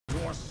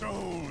Your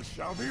soul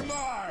shall be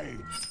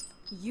mine!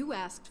 You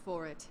asked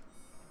for it.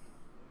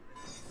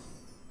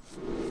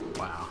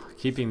 Wow,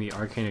 keeping the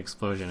arcane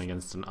explosion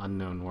against an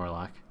unknown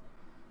warlock.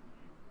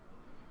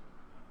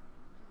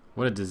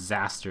 What a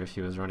disaster if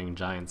he was running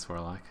Giant's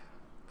Warlock.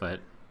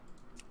 But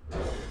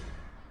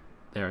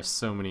there are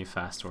so many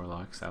fast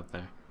warlocks out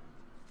there.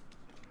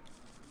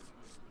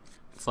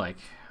 It's like,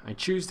 I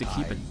choose to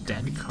keep a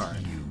dead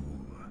card.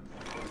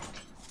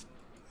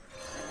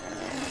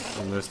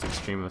 In the most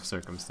extreme of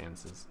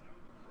circumstances.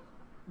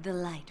 The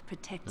light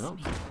protects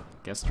me.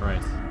 Guessed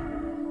right.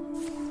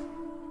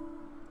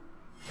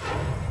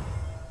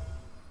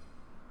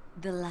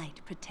 The light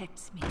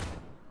protects me.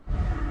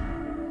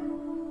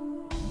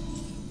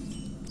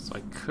 So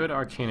I could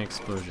Arcane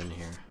Explosion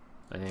here.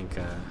 I think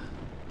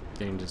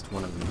getting just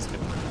one of them is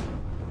good enough.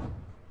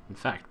 In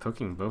fact,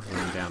 poking both of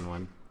them down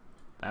one,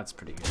 that's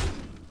pretty good.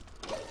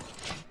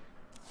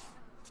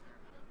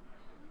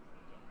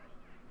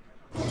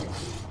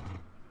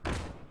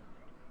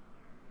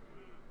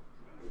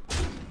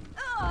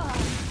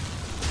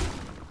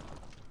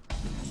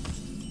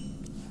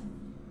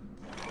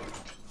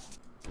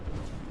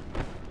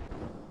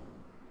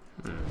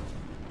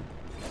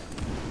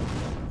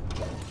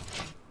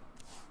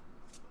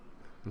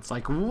 It's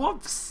like,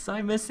 whoops,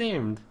 I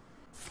misaimed.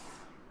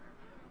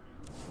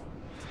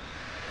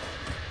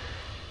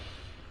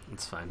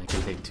 It's fine, I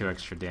can take 2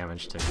 extra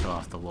damage to kill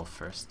off the wolf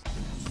first.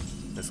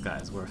 This guy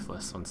is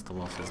worthless once the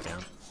wolf is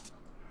down.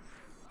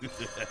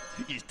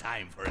 It's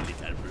time for a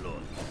little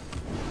blood.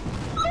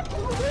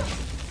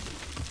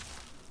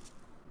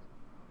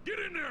 Get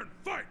in there and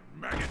fight,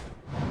 maggot!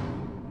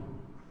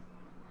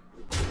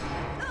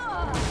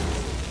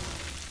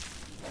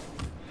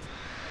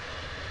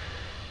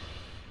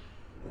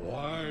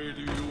 Why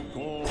do you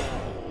call?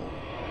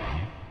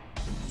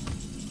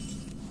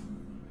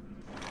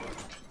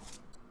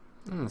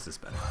 This is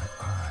better. My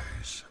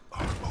eyes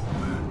are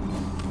open.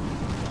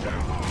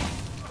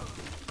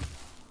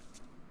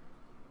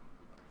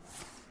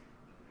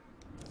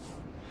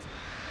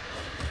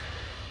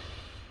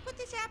 Put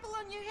this apple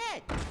on your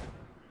head.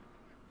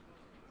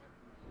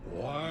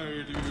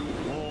 Why do you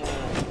call?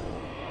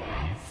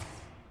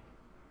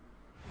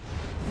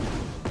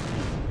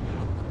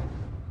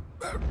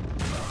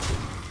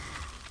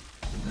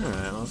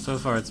 Alright, well so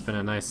far it's been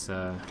a nice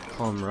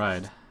calm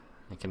ride.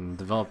 I can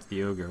develop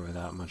the ogre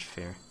without much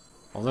fear.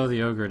 Although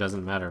the ogre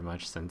doesn't matter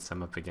much since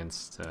I'm up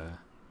against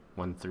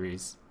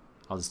 1/3s.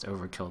 I'll just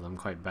overkill them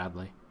quite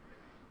badly.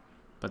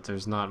 But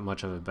there's not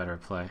much of a better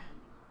play.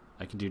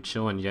 I could do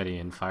Chill and Yeti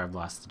and Fire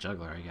Blast the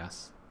Juggler, I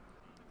guess.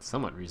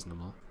 Somewhat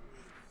reasonable.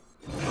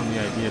 On the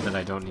idea that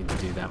I don't need to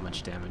do that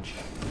much damage.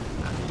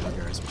 The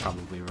ogre is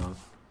probably wrong.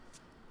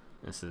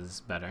 This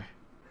is better.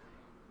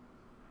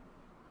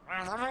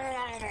 I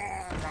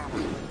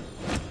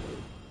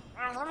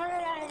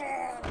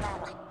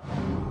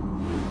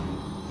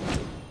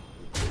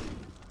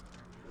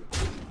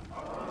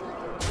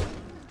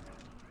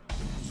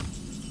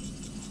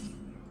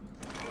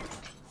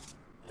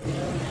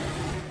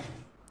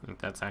think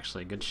that's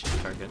actually a good shoot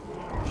target.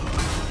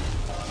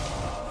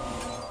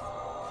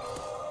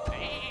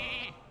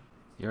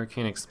 The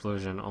Arcane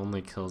Explosion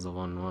only kills a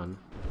 1/1.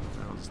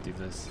 I'll just do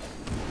this.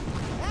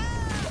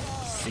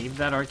 Save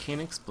that Arcane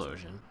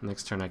Explosion.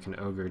 Next turn I can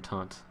Ogre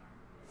Taunt.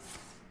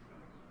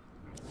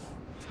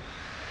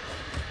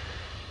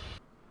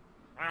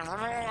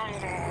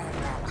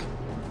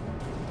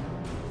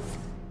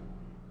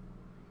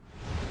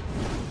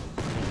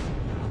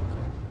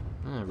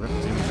 Rip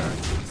Doomguard.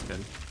 That's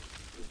good.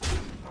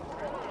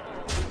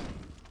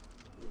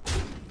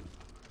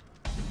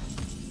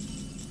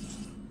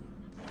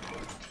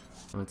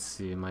 Let's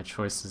see, my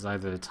choice is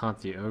either to taunt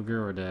the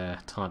ogre or to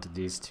taunt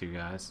these 2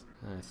 guys.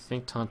 I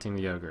think taunting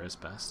the ogre is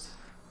best.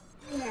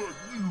 What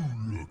you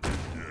looking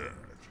at?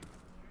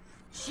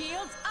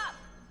 Shields up.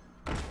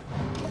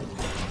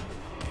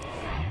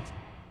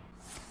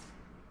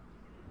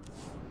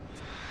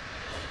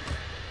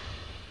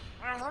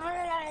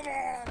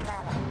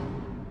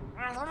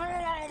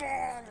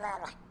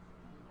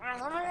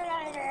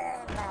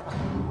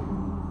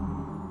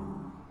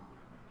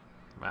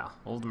 Wow,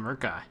 old merc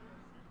guy.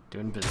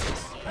 Doing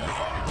business.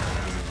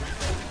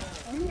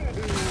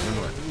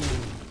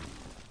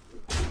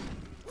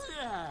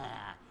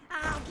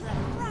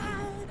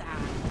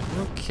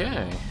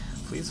 Okay,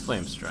 please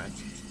Flame Strike.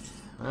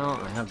 Well,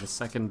 I have the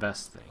second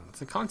best thing.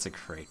 It's a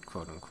Consecrate,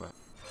 quote unquote.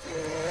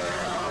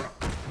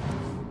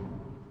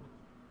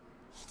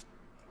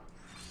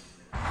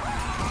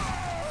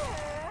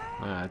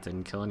 That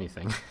didn't kill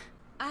anything.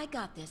 I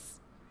got this.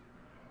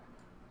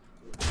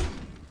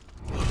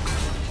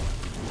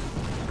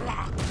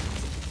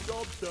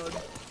 Job done.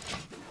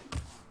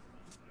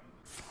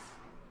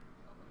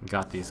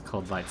 Got these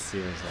Cold Light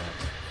Seers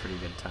at pretty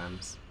good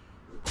times.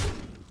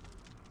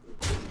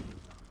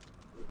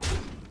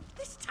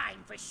 This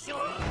time for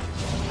sure.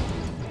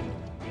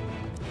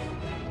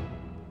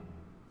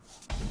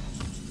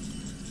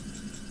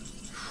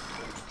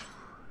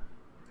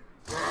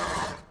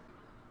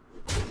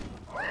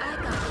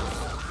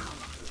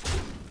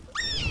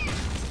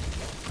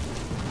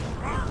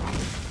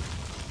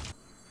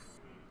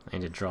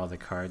 draw the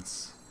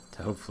cards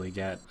to hopefully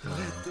get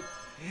Let the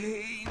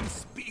pain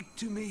speak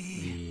to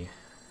me.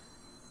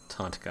 the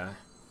taunt guy.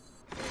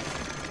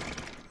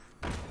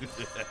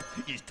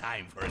 It's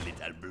time for a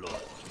little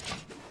blood.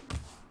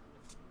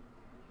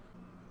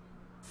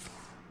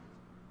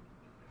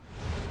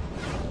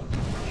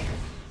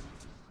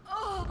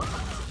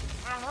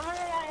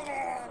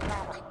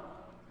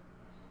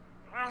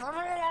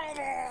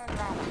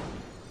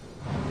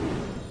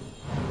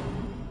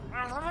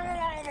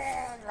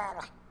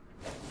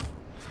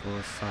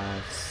 Four,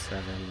 five,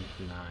 7,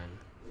 9.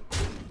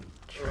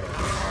 Trade.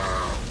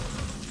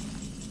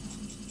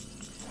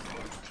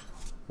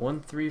 1,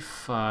 3,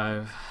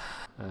 5.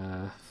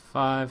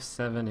 5,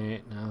 7,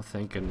 8. No,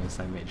 thank goodness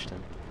I maged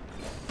him.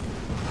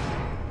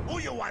 Who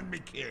you want me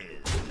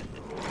killed?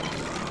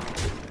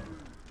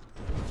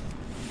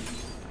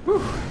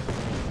 Whew.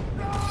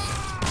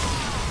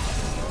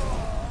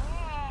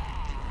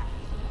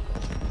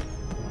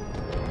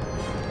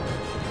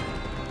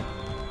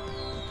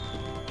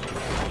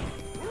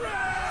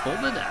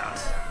 Hold it out.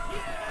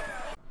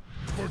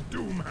 For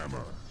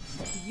Doomhammer.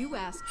 You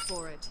asked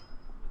for it.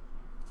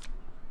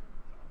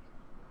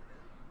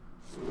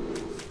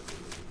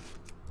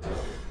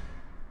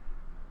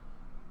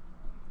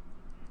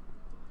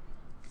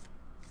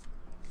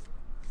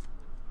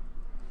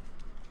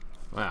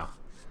 Wow.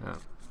 Oh.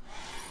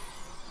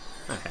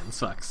 That hand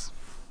sucks.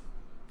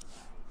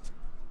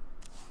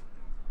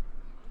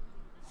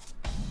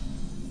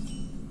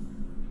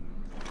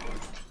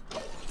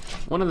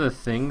 One of the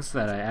things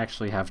that I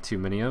actually have too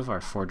many of are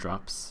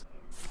 4-drops.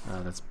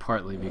 That's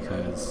partly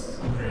because...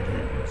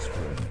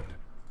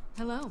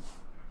 Hello.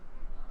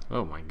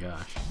 Oh my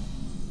gosh.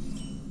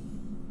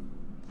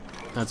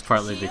 That's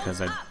partly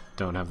because I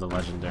don't have the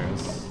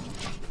legendaries.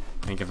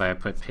 I think if I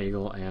had put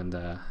Pagle and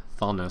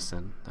Thalnos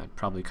in, I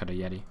probably could have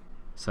Yeti.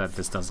 So that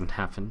this doesn't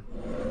happen.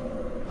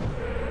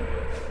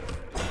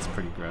 That's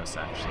pretty gross,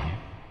 actually.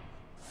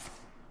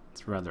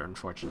 It's rather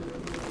unfortunate.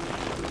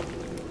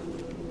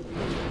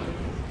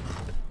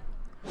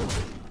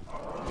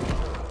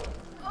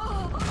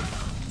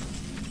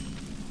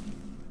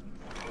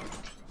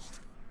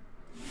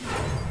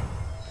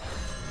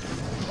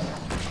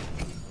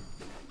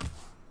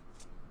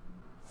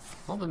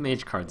 All the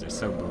mage cards are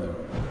so blue.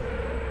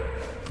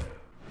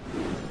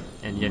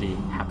 And Yeti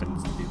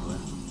happens to be blue.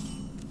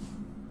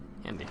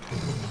 Handy.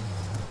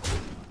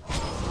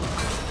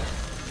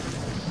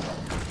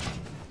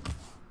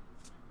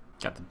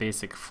 Got the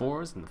basic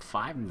 4s and the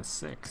 5 and the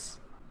 6.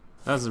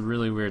 That was a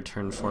really weird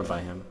turn 4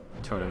 by him.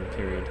 Totem,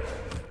 period.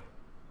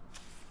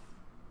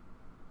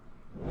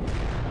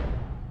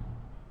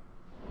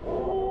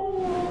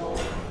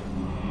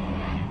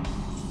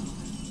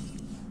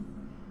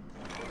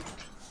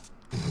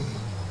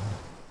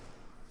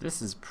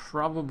 This is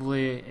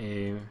probably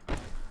a...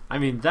 I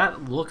mean,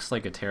 that looks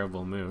like a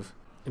terrible move.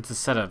 It's a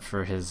setup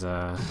for his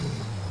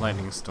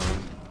Lightning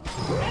Storm.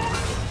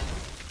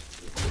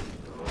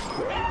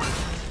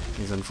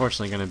 He's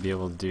unfortunately going to be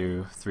able to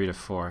do 3 to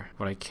 4.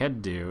 What I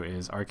could do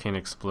is Arcane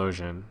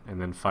Explosion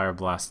and then Fire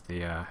Blast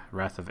the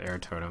Wrath of Air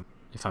Totem.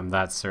 If I'm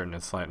that certain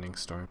it's Lightning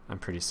Storm. I'm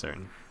pretty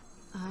certain.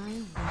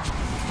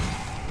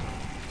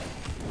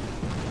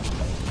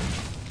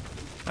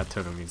 That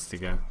totem needs to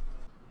go.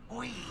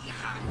 We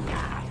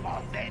hunger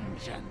for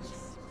vengeance.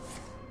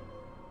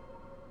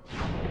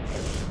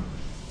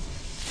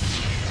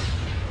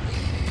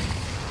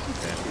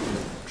 Okay.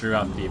 Drew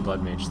out the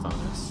Blood Mage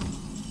Thalnos.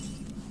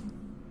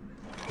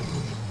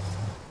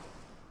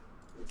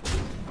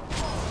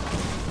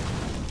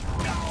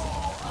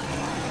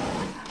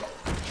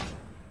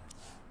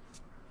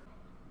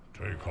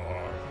 Take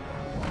heart.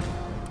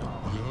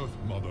 The Earth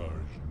Mother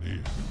is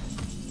near.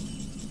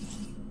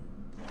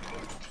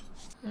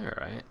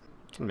 Alright,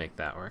 can make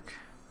that work.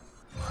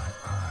 My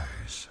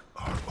eyes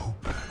are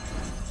open.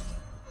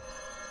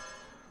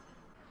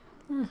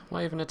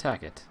 Why even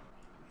attack it?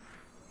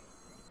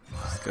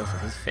 Just go for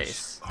his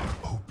face. Are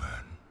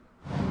open.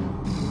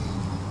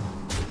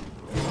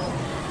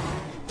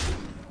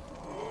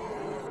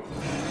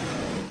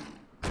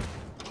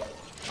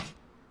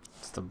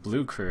 It's the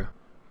blue crew.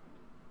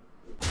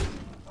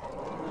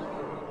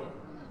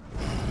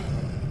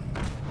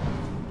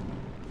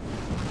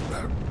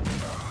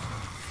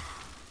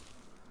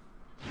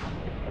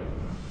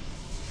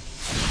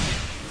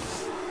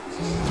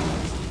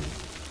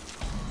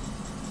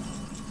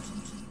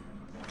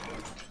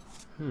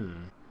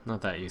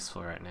 Not that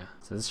useful right now.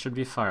 So this should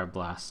be Fire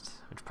Blast,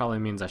 which probably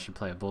means I should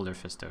play a Boulder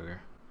Fist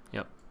Ogre.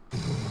 Yep.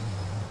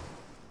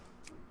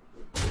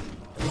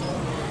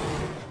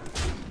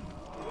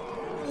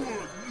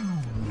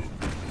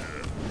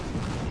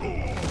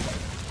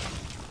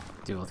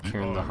 Deal with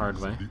Kieran the hard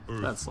way.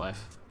 That's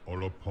life.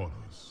 Are upon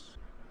us.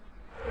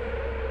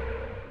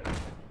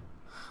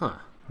 Huh.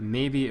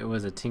 Maybe it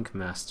was a Tink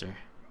Master.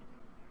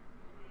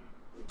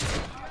 It's a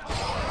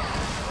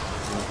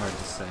little hard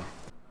to say.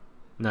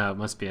 No, it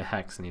must be a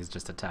Hex and he's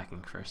just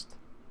attacking first.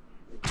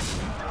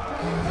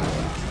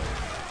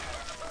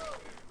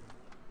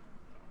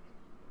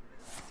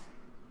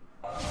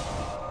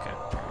 Okay.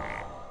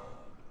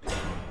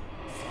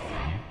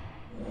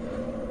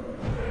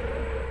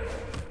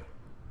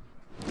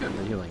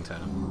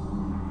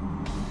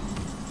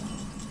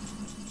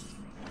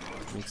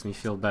 makes me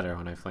feel better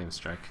when I flame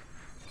strike.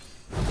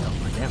 Dealt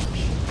more damage.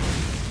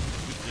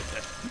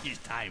 It's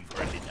time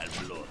for a little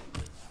blood.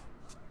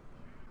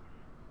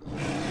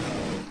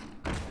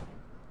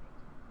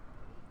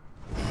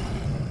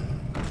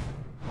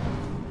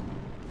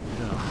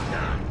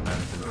 Oh, that would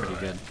have been pretty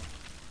good.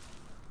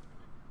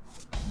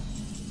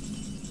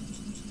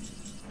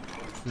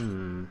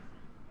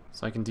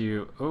 So I can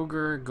do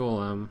Ogre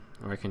Golem,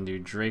 or I can do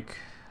Drake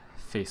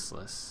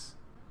Faceless.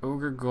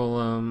 Ogre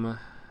Golem,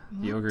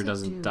 the Ogre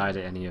doesn't die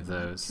to any of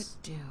those.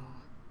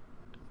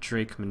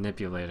 Drake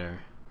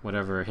Manipulator,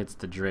 whatever hits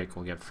the Drake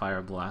will get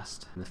Fire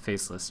Blast, and the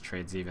Faceless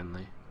trades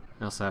evenly.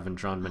 I also haven't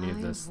drawn many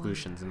of the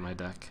solutions in my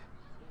deck,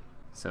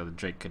 so the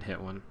Drake could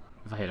hit one.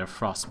 If I hit a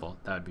Frostbolt,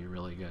 that would be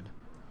really good.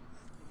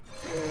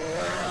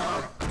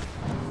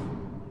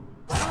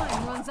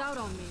 Time runs out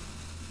on me.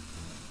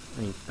 I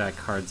think that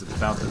card's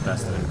about the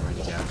best that I'm going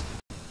to get,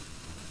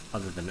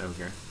 other than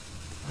Ogre.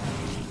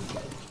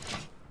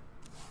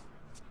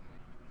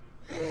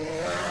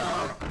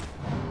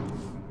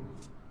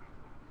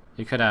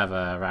 You could have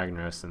a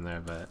Ragnaros in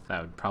there, but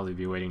that would probably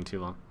be waiting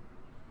too long.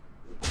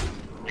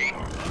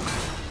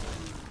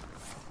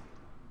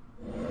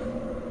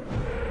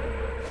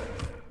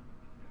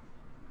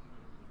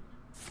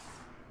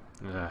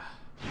 Ugh.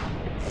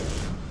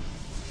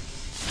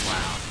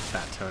 Wow,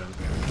 that totem.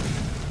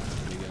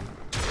 Pretty good.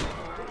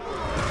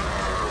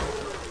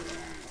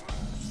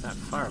 What's that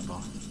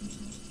fireball?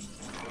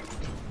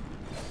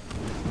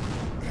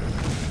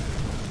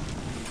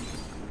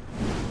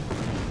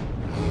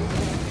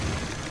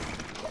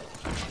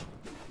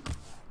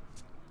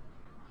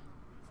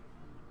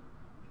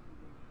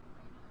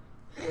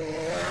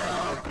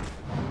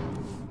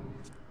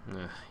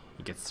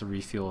 He gets to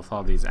refuel with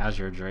all these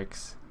Azure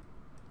Drakes.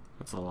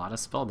 That's a lot of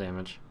spell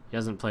damage. He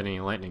hasn't played any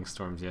Lightning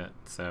Storms yet,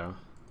 so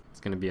it's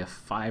going to be a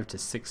 5 to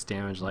 6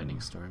 damage Lightning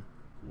Storm.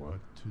 What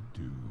to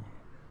do?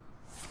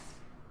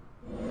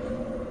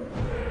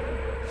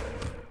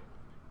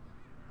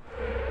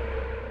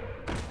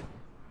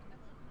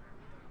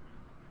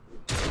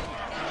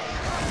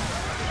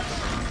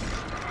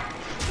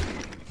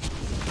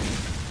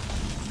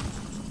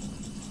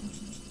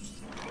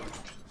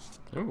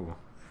 Ooh.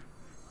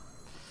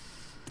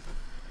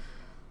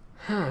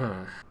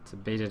 To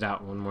bait it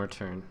out one more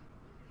turn.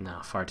 No,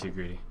 far too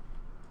greedy.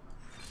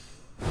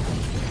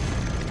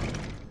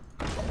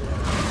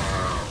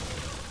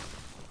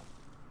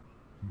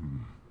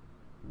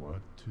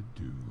 What to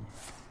do?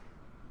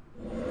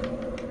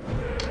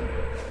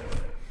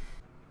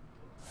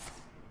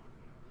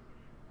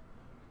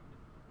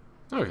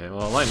 Okay,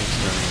 well, Lightning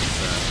Storm is,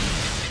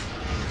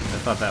 I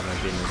thought that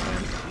might be in his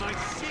hand. My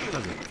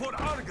shield for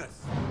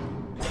Argus.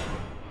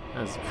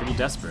 That was pretty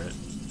desperate.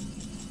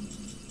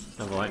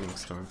 Of a Lightning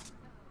Storm.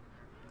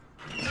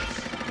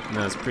 And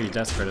that was pretty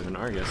desperate of an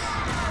Argus. I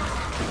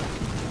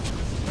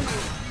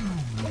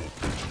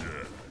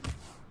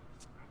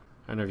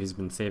wonder if he's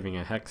been saving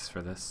a Hex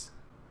for this.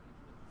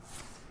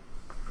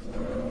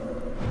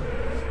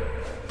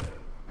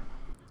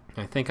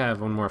 I think I have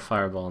one more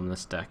Fireball in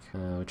this deck,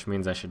 which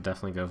means I should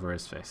definitely go for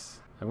his face.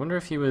 I wonder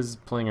if he was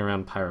playing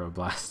around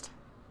Pyroblast.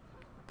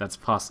 That's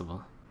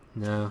possible.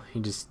 No,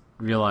 he just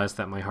realized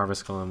that my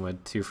Harvest Golem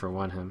would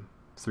 2-for-1 him.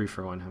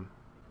 3-for-1 him.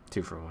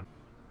 2-for-1.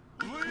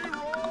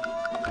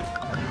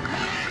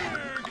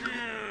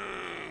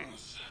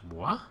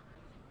 What?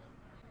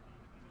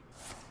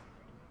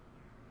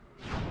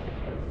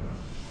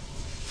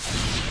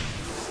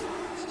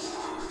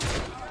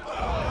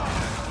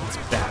 It's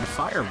bad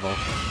Fireball.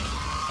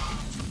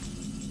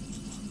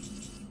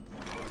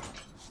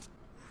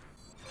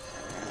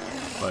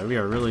 Boy, we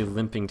are really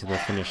limping to the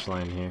finish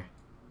line here.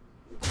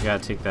 We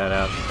gotta take that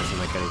out because he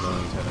might get a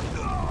healing totem.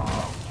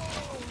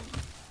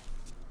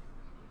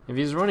 If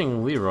he's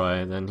running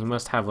Leroy, then he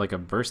must have like a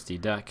bursty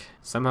deck.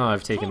 Somehow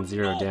I've taken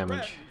 0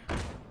 damage.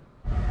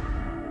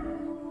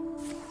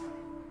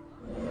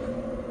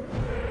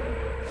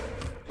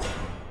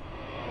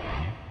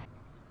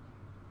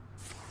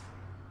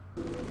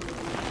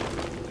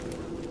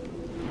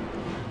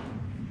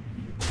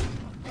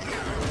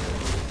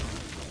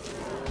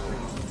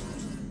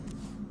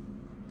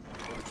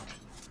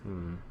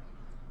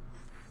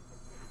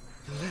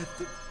 Let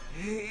the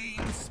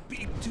pain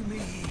speak to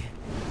me.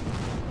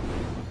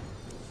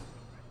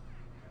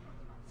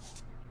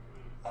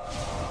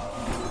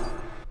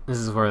 This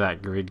is where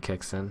that greed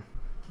kicks in.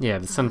 Yeah,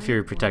 the Sun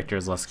Fury Protector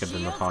is less good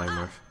than the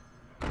Polymorph.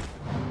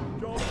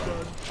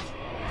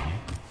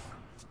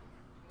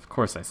 Of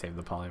course I saved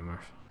the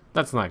Polymorph.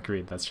 That's not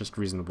greed, that's just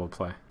reasonable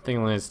play. Thing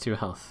only has 2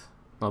 health.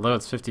 Although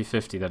it's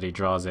 50-50 that he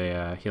draws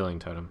a healing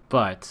totem.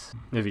 But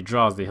if he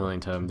draws the healing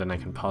totem, then I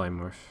can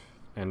Polymorph.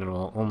 And it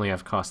will only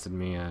have cost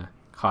me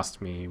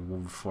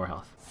 4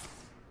 health.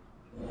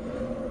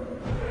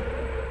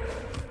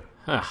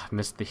 Ah,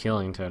 missed the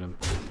healing totem.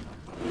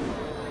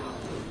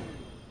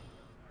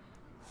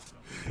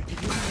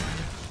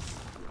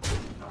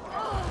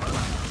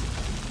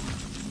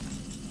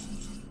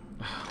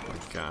 Oh my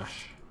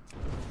gosh.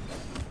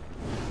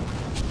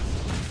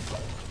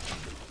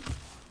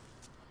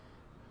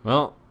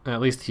 Well,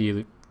 at least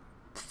he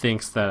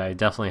thinks that I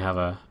definitely have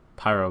a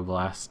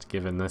Pyroblast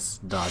given this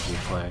dodgy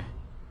play.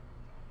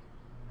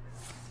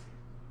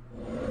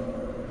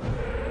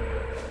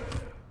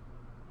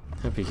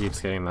 Hope he keeps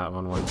getting that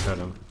 1/1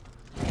 totem.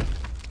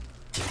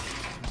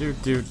 Do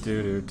do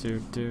do do do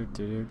do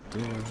do do.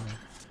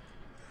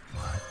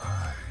 My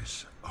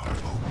eyes are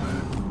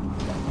open.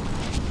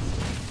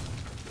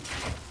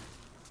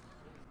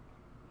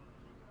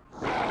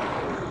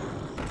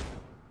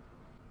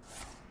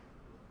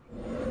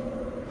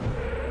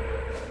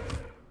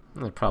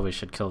 I probably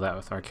should kill that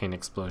with Arcane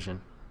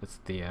Explosion. It's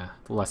the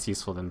less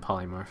useful than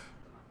Polymorph.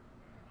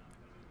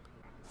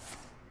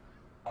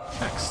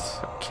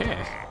 Next,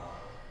 okay.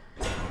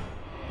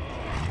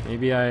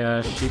 Maybe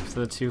I sheep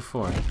the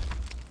 2/4.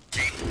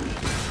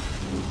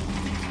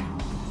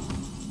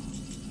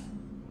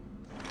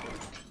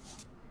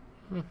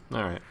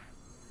 Alright.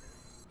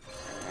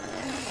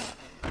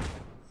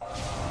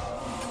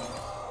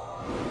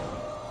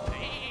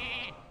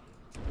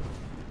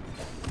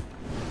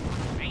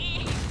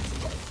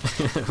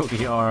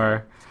 We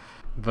are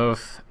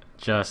both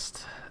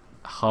just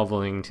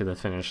hobbling to the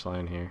finish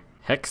line here.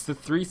 Hex the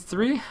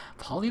 3/3,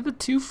 Poly the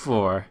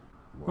 2/4.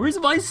 Where's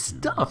my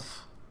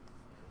stuff?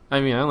 I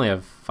mean, I only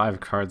have 5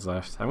 cards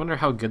left. I wonder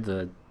how good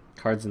the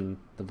cards in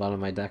the bottom of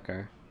my deck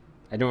are.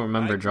 I don't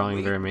remember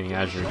drawing very many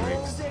Azure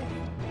Drakes.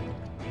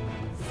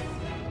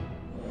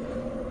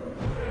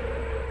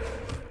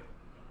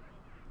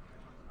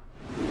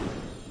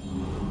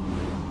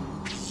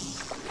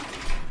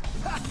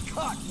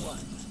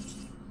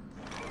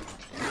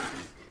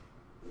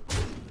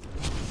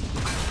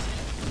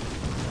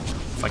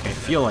 Like, I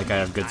feel like I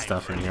have good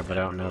stuff in here, but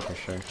I don't know for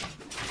sure.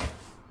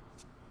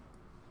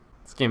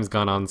 This game's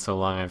gone on so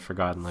long I've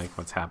forgotten, like,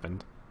 what's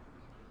happened.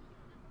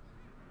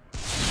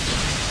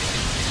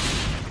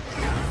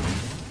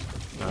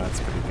 Oh, that's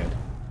pretty good.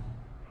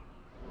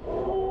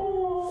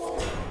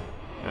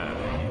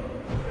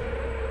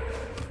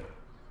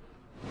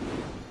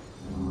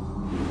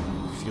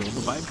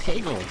 Fueled by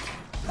Pagle.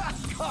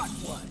 Caught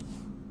one.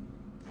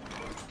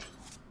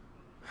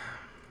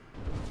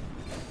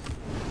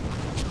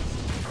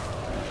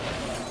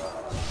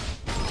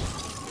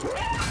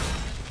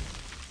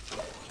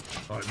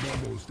 I'm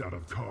almost out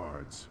of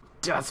cards.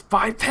 Death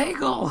by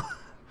Pagle!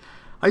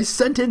 I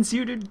sentence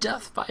you to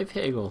death by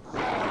Pagle.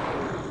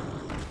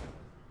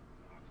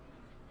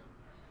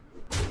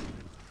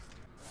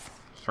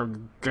 So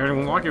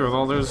getting lucky with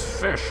all those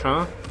fish,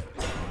 huh?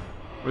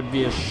 Would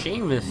be a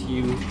shame if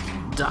you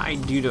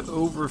died due to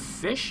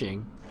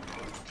overfishing.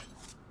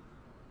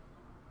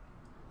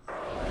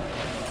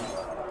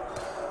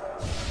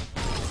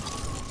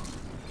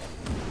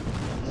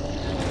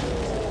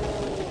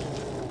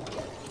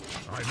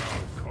 I'm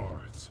out of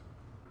cards.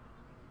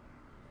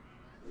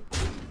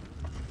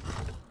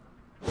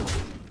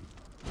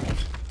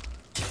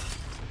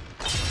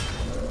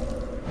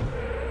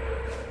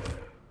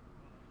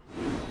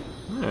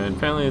 And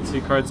apparently the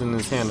 2 cards in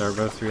his hand are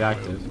both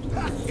reactive.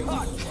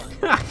 Caught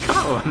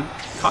one!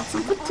 Caught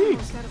some fatigue!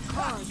 Set of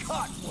cards.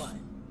 Caught one.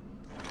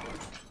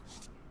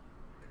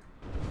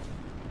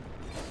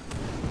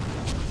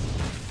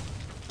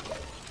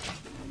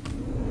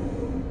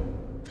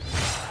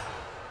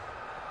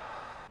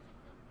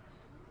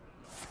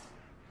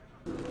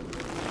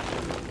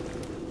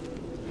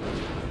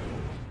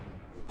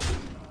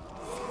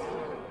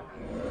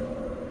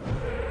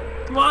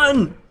 Come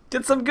on!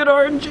 Get some good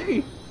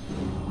RNG!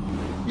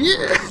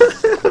 Yeah!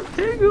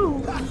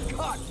 Pagle!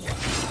 Caught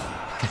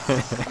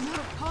I'm out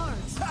of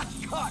cards.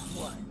 one. Caught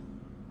one.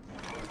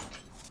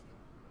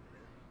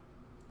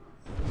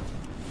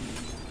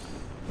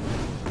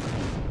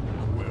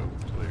 Well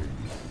played.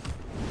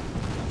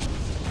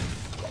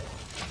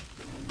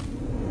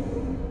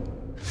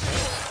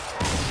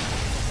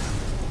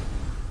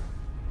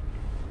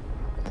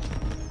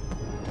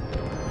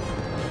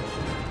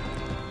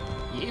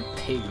 Yeah,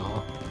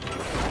 Pagle.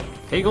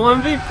 Pagle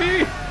MVP!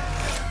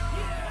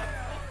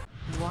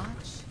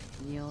 Watch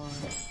your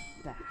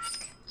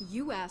back.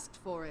 You asked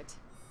for it.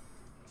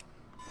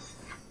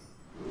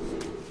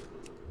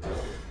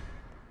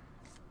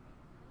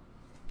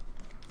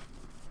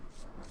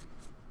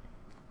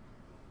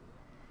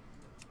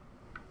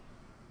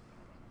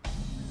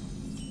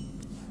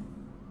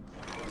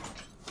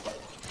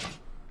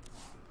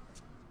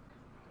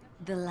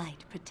 The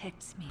light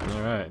protects me.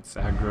 Alright, it's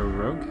aggro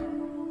rogue.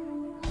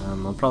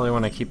 I'll probably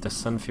want to keep the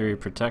Sun Fury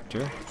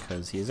Protector,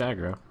 because he's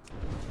aggro.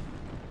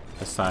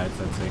 Besides,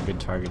 that's a good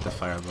target to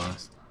Fire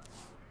Blast.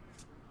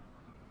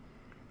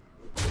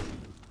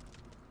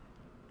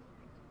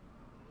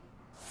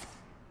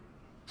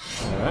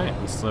 Alright,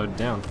 he slowed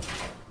down.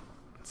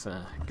 It's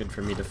good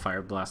for me to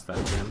Fire Blast that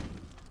again.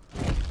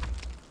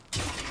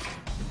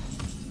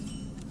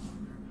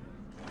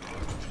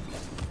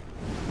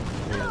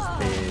 Because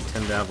they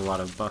tend to have a lot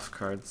of buff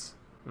cards.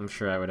 I'm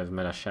sure I would have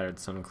met a Shattered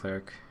Sun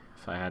Cleric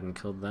if I hadn't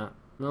killed that.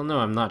 Well, no,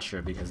 I'm not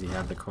sure because he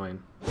had the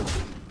coin.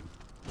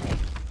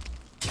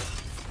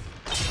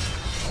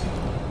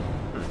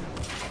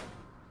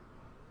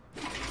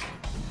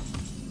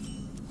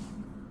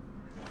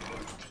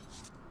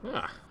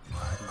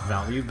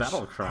 View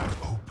battle cry.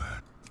 Open.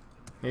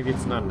 Maybe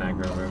it's not an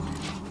aggro rogue.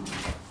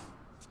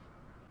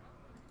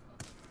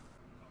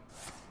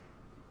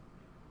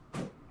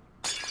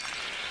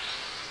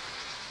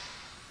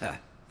 Ha,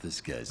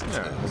 this guy's Yeah,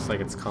 tough. looks like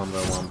it's combo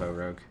wombo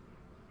rogue.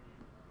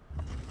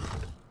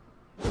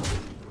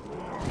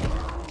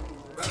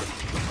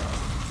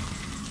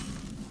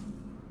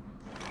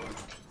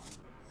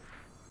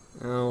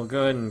 We'll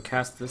go ahead and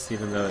cast this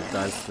even though it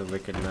dies to the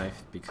Wicked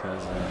Knife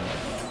because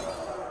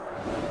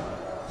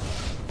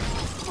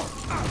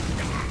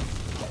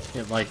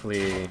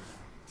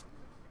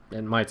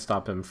it might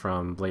stop him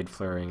from blade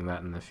flurrying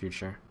that in the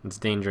future. It's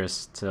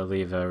dangerous to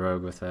leave a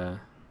rogue with a,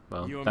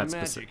 well, Your that's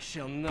magic specific.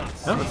 shall not.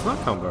 No, it's not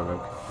combo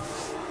rogue.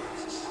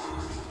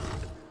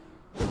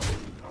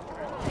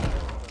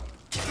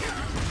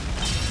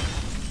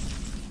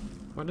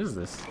 What is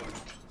this?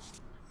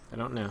 I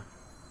don't know.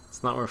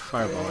 It's not worth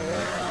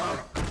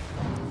fireballing,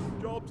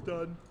 right? Job's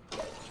done.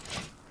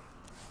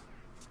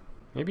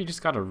 Maybe you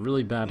just got a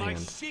really bad My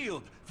hand.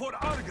 shield for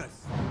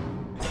Argus.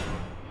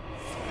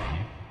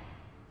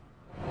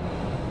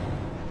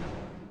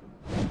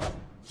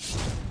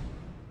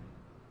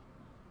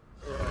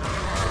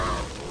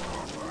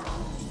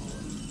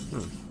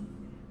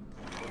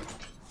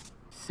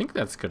 I think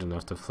that's good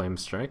enough to flame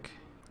strike.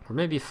 Or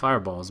maybe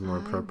fireball is more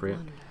appropriate.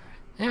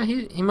 Yeah,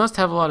 he must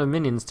have a lot of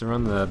minions to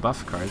run the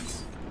buff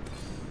cards.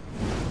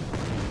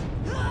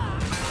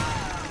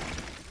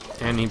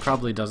 And he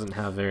probably doesn't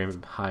have very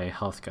high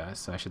health guys,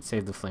 so I should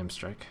save the flame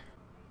strike.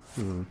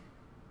 We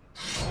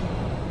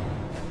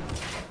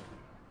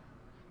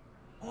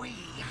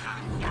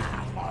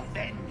hunger for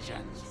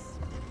vengeance.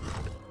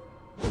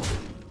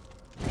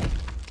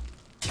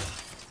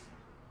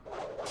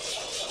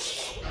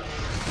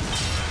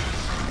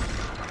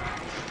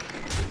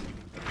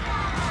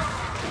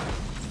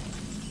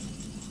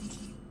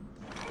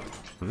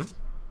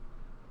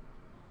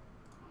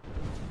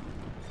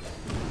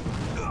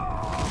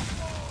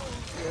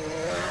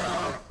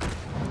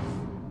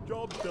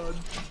 Job's done.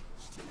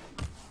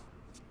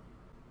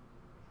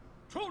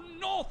 To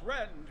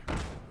Northrend!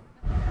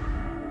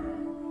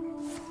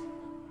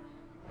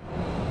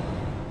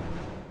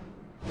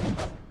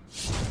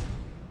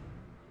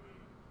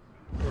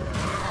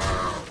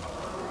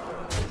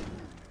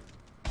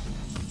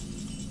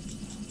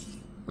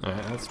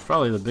 Alright, that's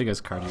probably the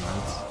biggest card he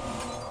wants.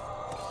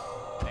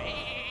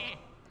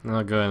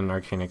 I'll go ahead and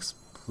Arcane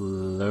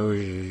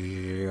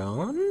Explosion?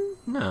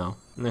 No.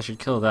 And I should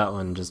kill that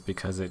one just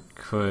because it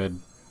could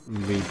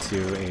lead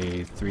to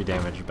a 3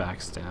 damage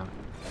backstab.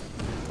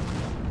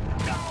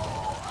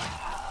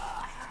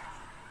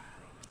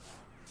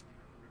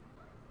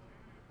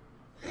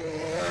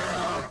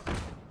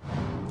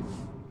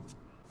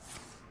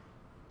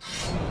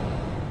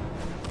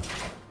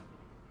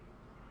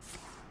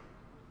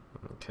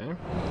 Okay,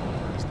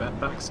 there's that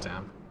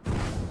backstab.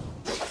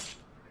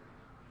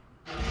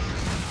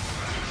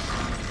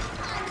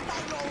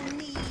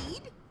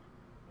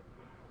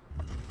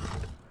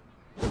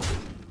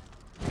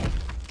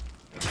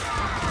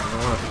 I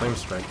don't want to flame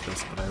strike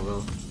this, but I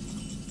will.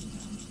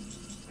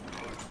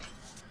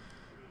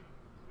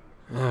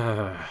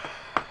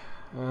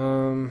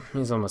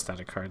 He's almost out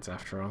of cards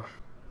after all.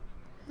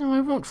 No, I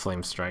won't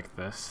flame strike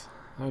this.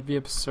 That would be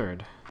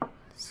absurd.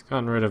 He's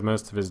gotten rid of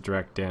most of his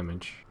direct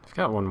damage. I've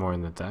got one more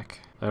in the deck.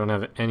 I don't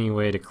have any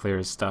way to clear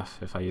his stuff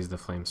if I use the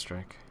flame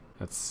strike.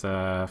 That's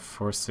 4,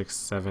 6,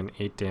 7,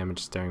 8 damage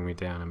staring me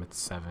down. I'm at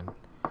 7.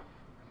 It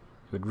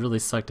would really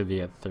suck to be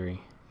at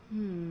 3.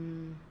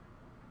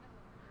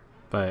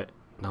 But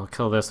I'll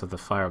kill this with a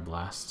fire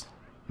blast.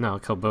 No, I'll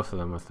kill both of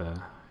them with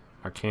a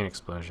arcane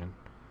explosion.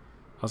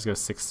 I'll just go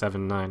 6,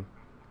 7, 9.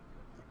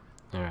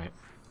 Alright.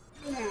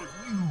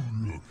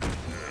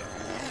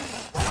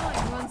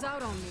 Time runs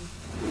out on me.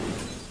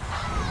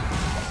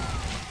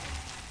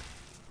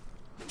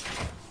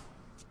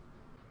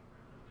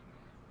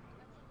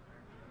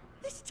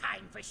 This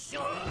time for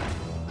sure.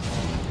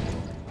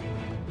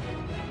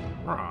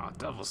 Ah,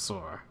 Devil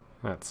Sore.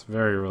 That's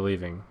very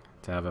relieving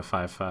to have a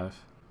 5/5.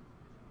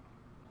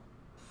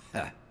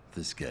 Ha,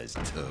 this guy's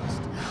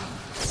toast.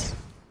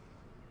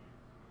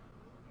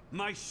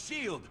 My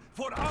shield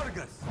for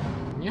Argus.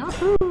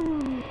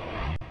 Yahoo!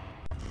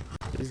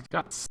 He's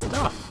got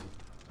stuff.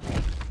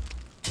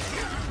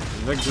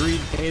 The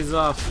greed pays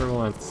off for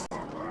once.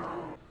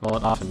 Well,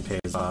 it often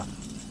pays off.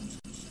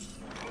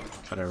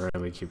 But I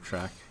rarely keep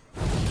track.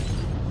 Let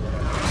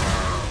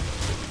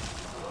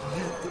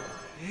the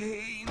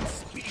pain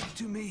speak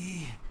to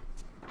me.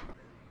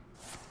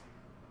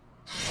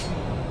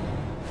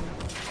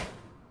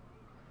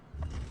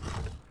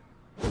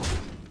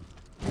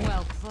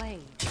 Well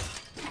played.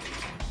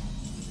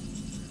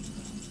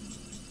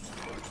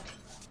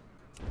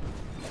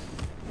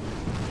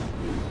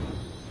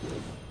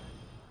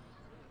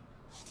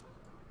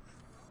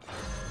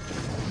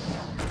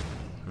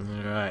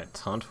 Alright,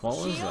 taunt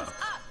wall is up.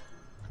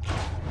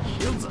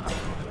 Shields up.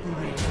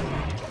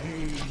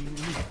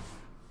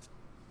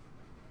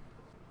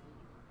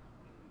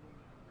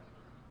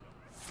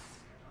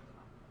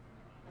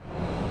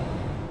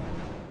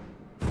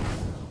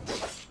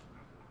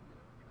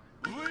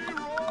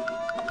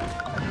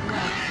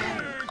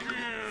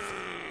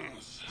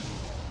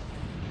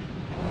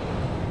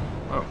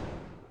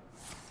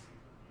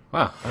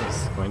 Wow, I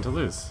was going to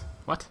lose.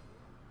 What?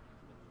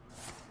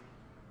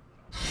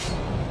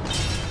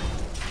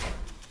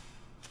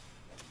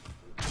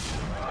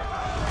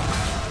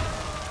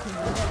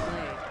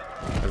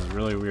 That was a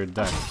really weird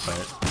deck, but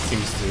it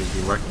seems to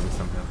be working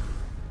somehow.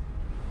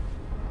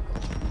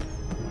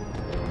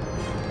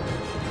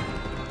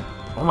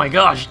 Oh my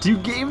gosh, 2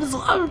 games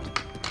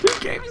left! 2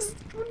 games!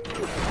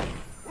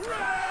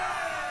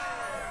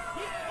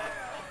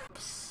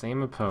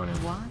 Same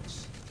opponent.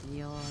 Watch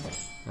your...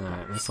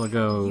 Alright, this will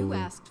go You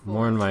asked for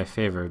more in it. my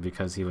favor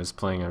because he was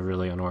playing a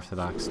really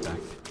unorthodox deck.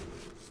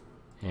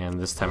 And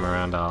this time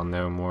around I'll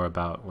know more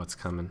about what's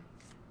coming.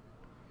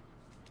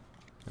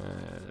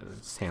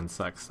 This hand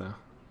sucks though.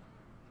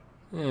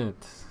 Yeah,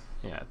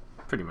 it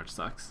pretty much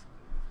sucks.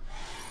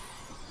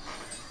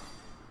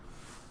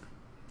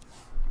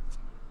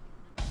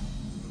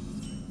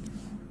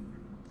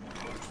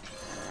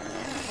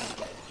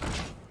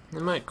 I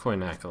might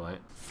coin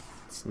Acolyte.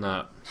 It's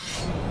not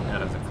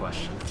out of the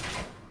question.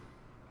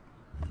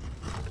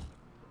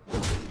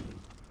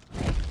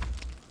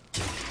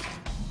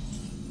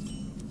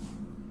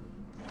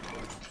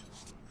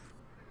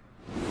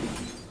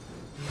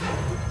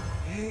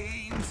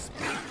 Pain,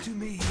 speak to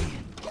me.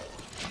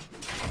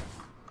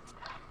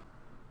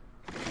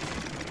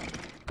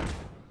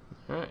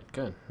 Alright,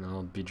 good. And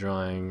I'll be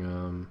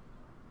drawing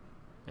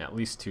at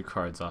least 2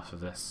 cards off of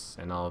this,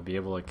 and I'll be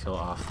able to kill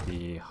off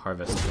the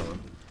Harvest Golem.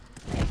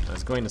 I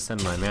was going to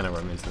send my Mana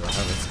Worm into the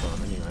Harvest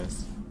Golem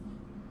anyways,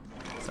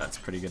 so that's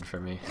pretty good for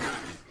me.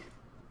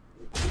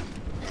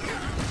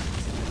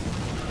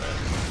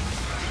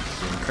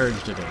 He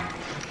encouraged it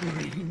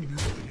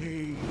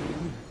in.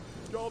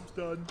 Job's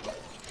done.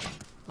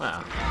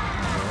 Wow.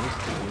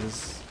 And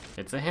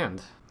it's a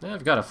hand.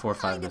 I've got a 4,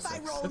 5, and a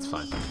 6. It's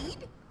fine.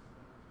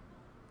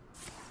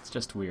 It's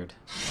just weird.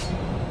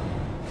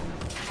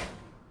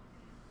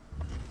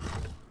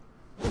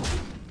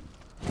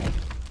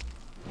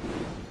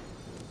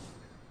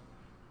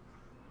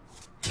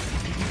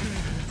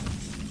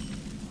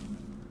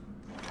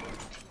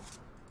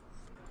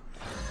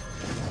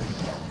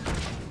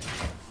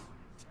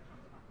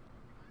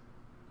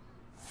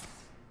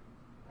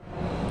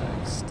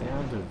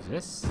 Stand of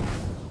this.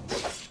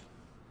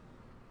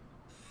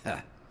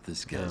 Ha,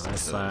 this No, guy's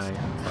SI toast.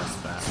 plus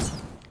that.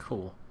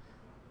 Cool.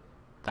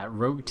 That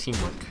rogue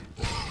teamwork.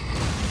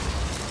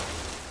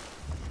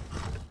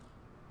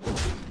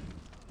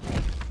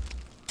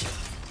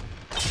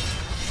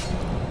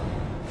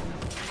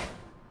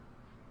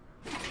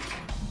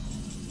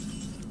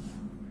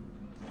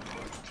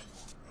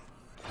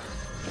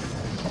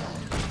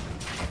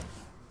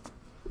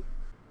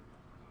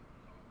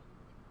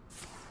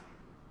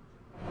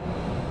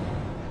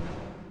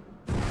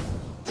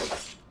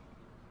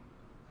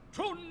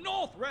 To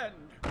Northrend!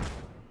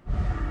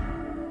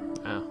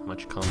 Oh,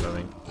 much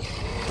comboing.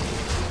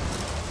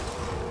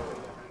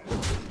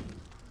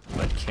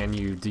 But can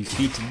you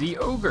defeat the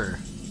ogre?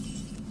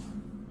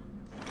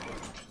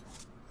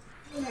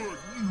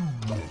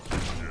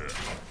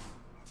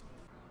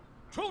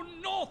 To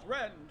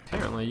Northrend!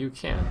 Apparently you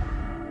can.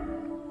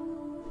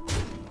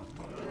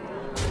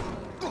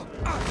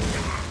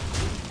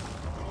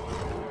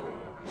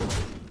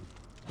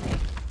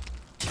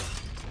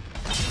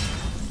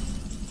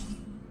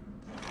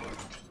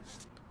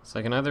 So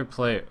I can either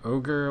play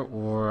Ogre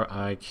or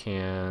I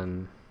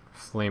can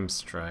Flame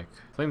Strike.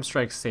 Flame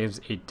Strike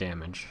saves 8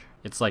 damage.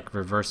 It's like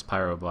reverse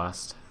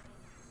Pyroblast.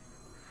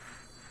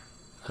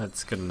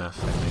 That's good enough,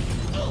 I think.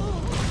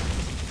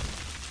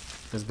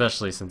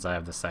 Especially since I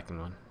have the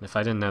second one. If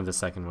I didn't have the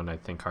second one,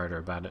 I'd think harder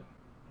about it.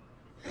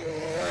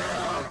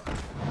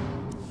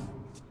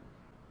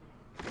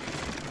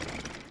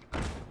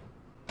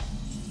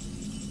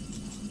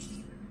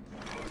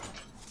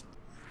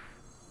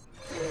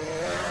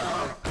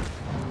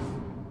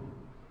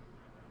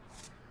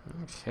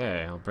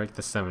 Okay, I'll break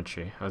the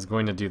symmetry. I was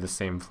going to do the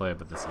same play,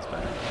 but this is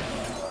better.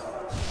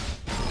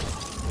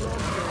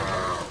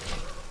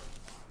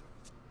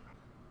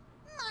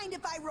 Mind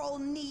if I roll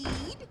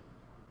need?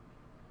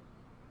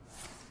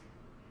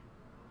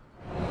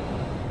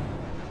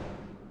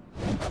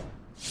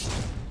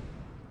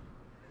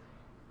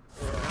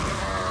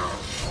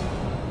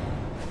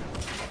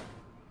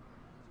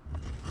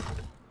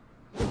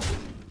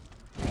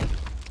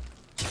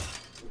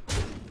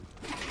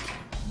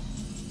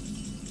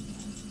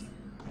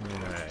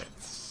 Alright,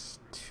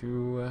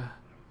 2,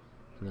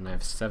 and then I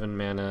have 7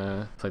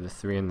 mana. Play the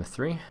 3 and the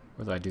 3.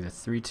 Or do I do the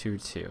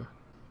 3/2/2?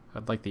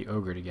 I'd like the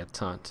ogre to get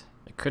taunt.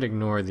 I could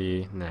ignore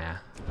the... Nah, I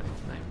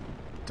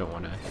don't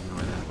want to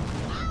ignore that.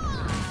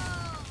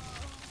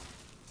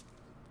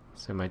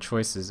 So my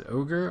choice is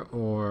ogre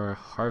or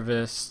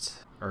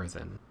harvest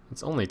earthen.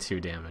 It's only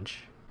 2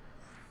 damage.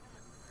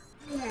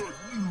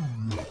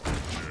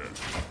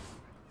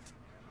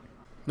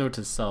 Note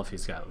to self,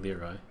 he's got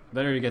Leroy.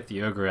 Better to get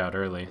the ogre out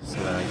early so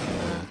that I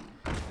can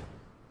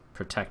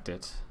protect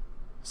it,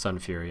 Sun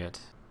Fury it.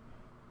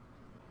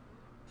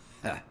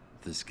 Ha,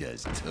 this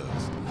guy's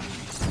toast.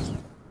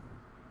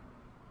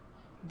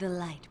 The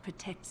light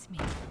protects me.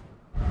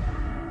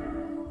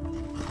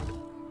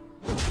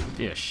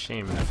 Be a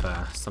shame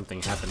if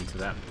something happened to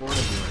that board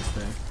of yours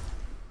there.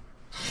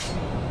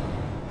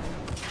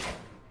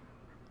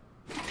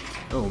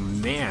 Oh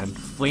man,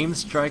 Flame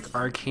Strike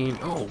Arcane.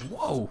 Oh,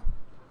 whoa!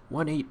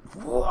 1-8.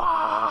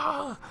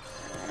 Whoa!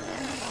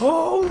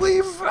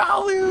 Holy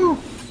value!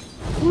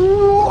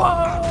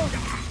 Whoa!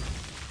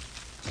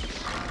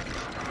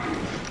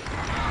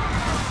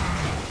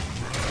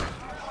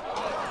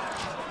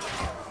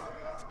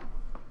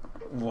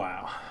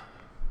 Wow.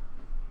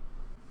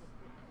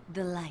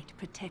 The light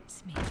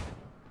protects me.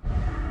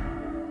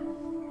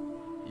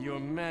 Your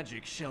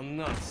magic shall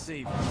not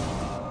save you.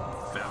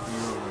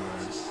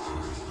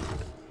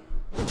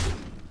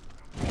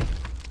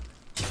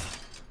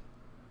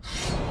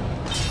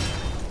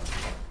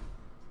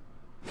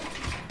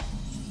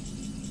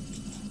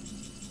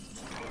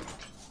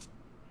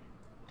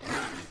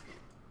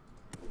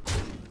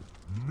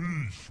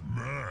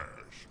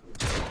 Smash.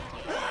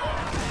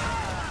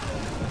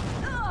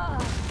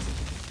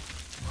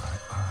 My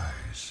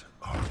eyes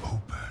are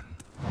open.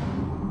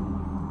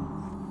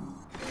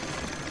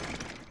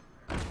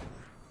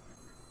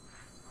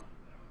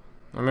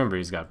 Remember,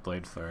 he's got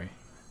Blade Flurry.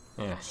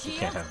 Yeah, you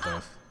can't have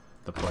both.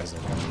 The poison.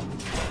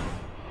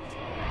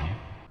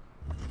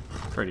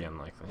 Pretty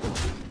unlikely.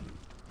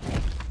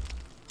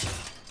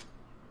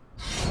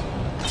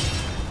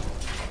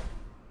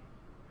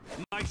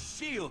 My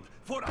shield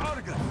for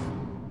Argus!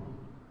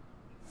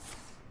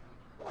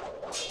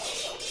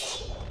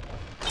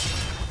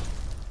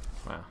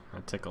 Wow,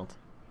 that tickled.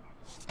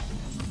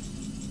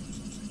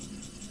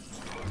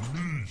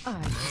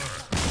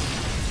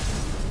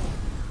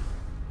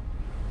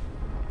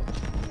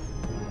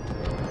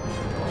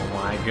 Oh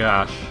my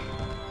gosh.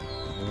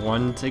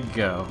 One to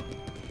go.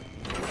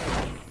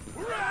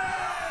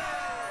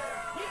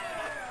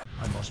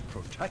 I must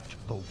protect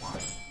the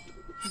wild.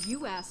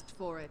 You asked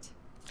for it.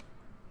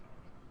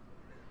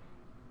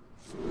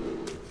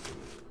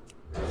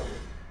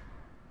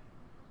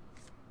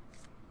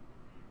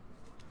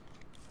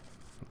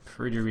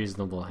 Pretty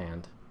reasonable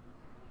hand.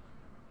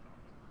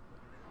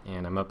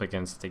 And I'm up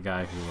against a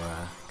guy who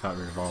got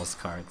rid of all his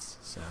cards,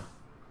 so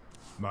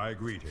My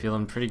greeting.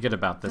 feeling pretty good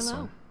about this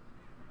Hello. one.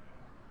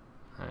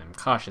 I'm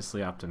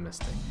cautiously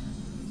optimistic.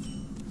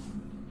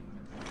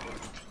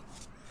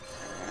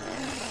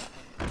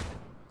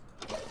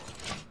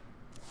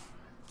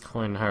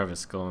 Coin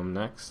Harvest Golem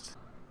next.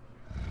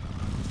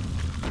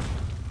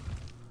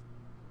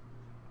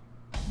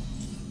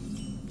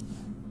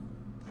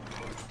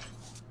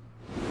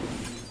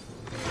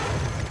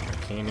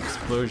 Arcane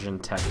Explosion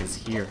tech is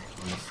here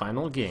in the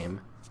final game.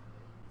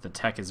 The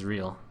tech is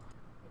real.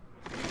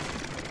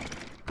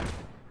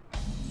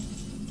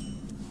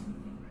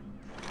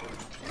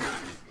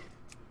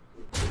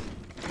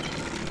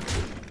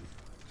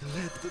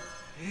 Let the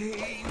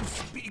pain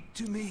speak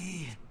to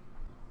me.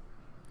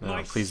 No,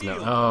 My please no.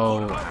 shield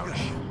Oh, for ouch.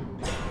 Argus.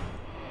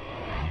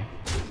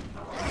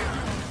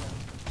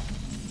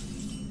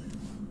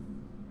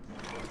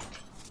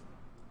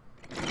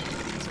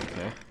 It's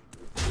okay.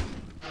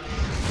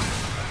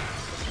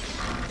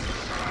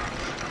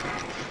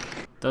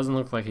 Doesn't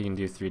look like he can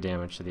do 3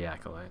 damage to the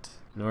Acolyte.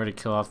 In order to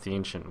kill off the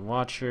Ancient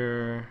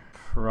Watcher,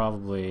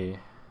 probably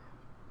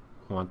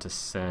want to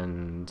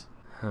send...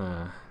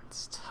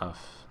 it's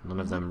tough. None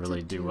of them What to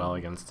really do do? well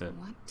against it.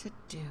 What to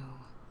do?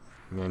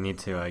 I'm gonna need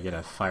to get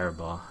a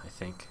Fireball, I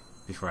think,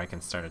 before I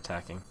can start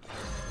attacking.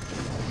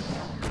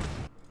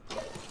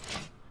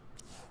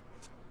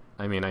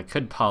 I mean, I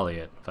could poly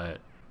it,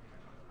 but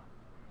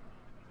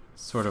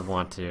sort of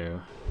want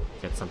to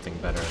get something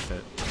better with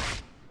it.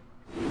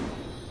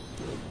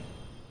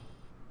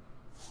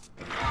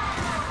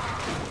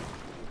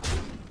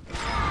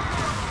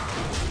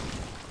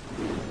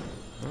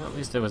 Well, at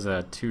least it was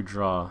a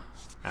 2-draw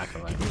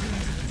Acolyte.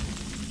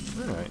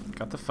 Alright,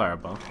 got the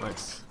Fireball.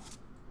 Nice.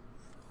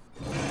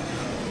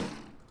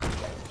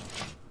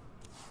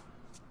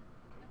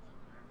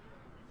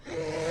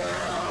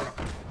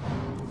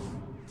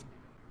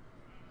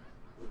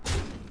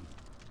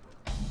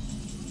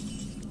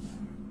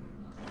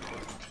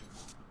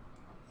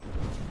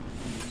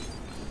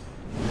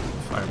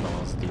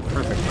 Fireball is the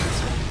perfect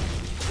answer.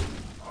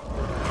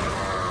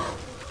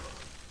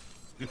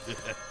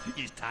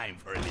 It's time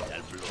for a little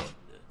blood.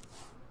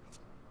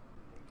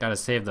 Gotta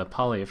save the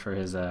poly for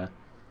his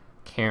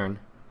cairn,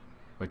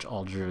 which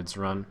all druids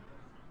run.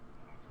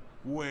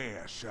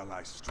 Where shall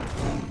I strike?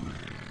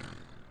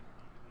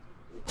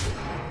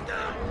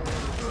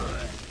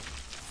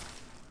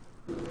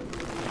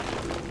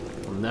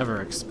 We'll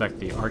never expect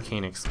the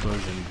Arcane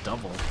Explosion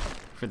double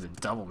for the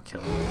double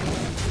kill.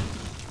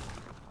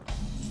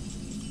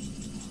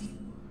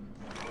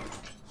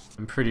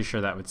 I'm pretty sure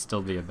that would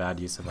still be a bad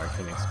use of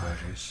Arcane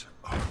Explosion. Eyes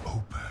are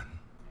open.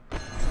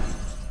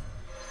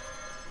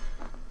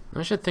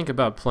 I should think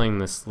about playing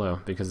this slow,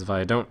 because if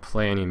I don't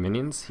play any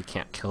minions, he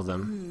can't kill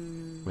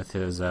them with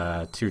his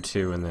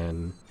 2-2 and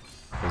then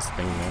his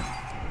thing there.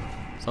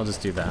 So I'll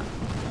just do that.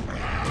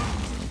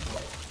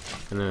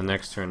 And then the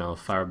next turn I'll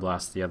Fire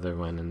Blast the other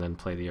one and then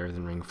play the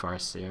Earthen Ring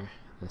Farseer.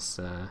 This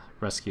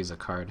rescues a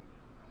card.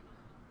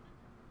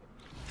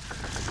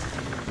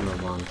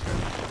 long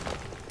term.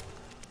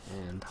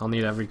 And I'll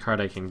need every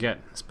card I can get,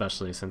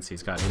 especially since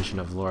he's got Ancient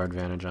of Lore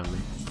advantage on me.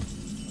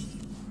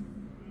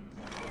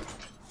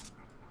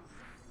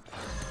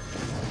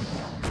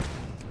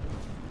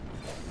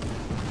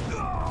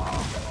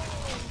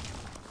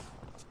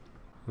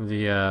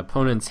 The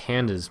opponent's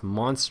hand is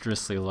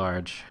monstrously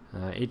large.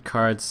 8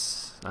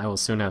 cards, I will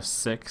soon have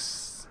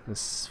 6.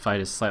 This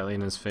fight is slightly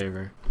in his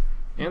favor.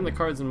 And the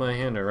cards in my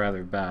hand are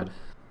rather bad.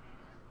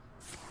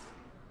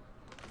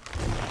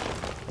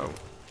 Oh,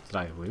 did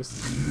I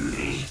lose?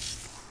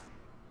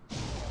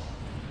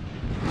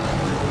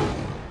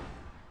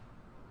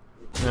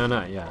 No,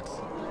 not yet.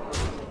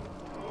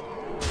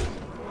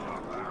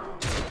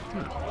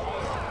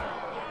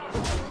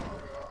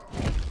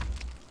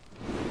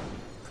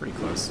 Pretty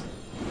close.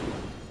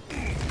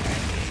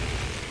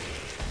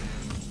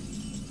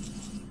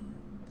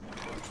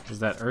 Is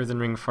that Earthen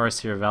Ring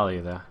Farseer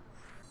value though?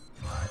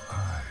 My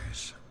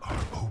eyes are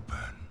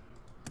open.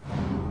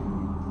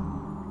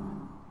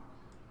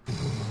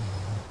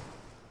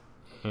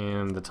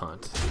 And the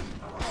taunt.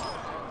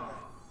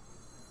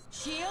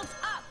 Shields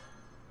up!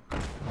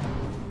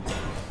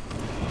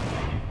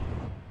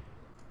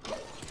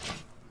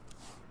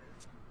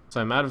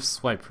 So I'm out of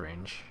swipe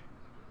range.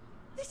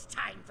 This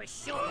time for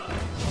sure!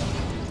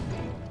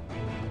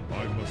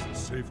 I must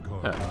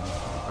safeguard.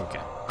 Oh,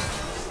 okay.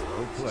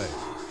 Well played.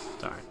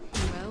 Darn.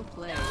 Well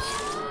played.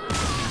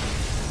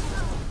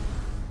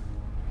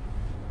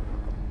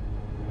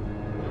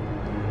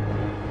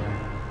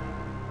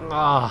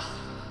 Ah,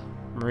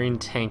 Marine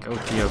Tank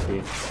OP.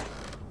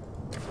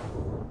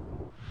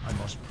 I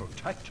must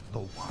protect the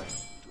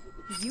wild.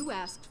 You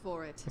asked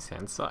for it. This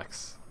hand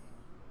sucks.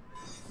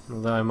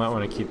 Although I might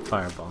want to keep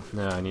Fireball.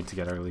 No, I need to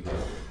get early game.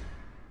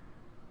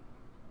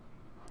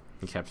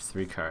 He kept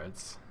 3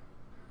 cards.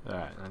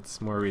 Alright, that's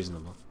more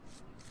reasonable.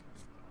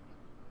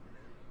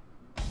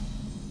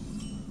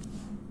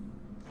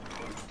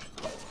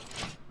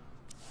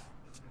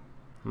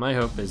 My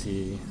hope is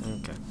he...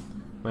 okay.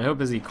 My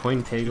hope is he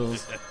coin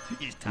Pagles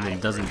and then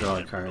doesn't draw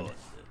a card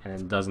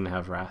and doesn't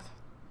have Wrath.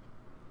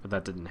 But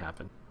that didn't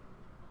happen.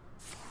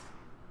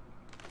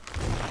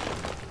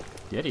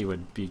 Yeti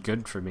would be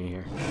good for me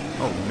here.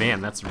 Oh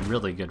man, that's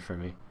really good for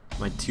me.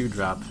 My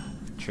 2-drop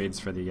trades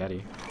for the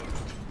Yeti.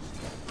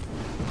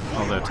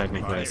 Although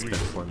technically I spent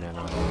 4 mana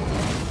on it.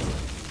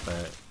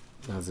 But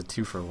that was a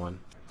 2-for-1.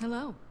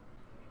 Hello.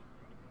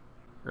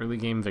 Early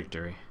game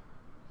victory.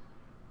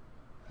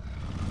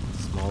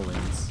 Small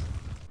wins.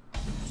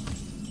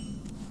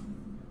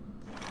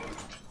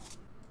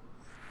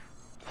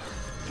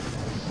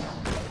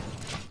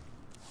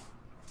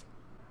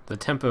 The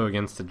tempo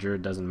against the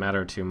Druid doesn't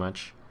matter too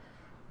much,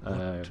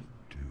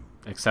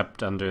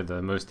 except under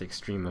the most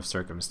extreme of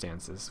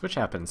circumstances, which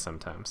happens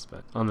sometimes,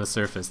 but on the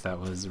surface that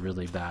was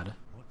really bad.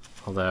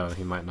 Although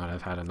he might not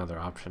have had another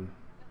option.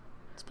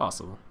 It's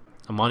possible.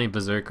 Amani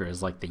Berserker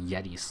is like the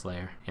Yeti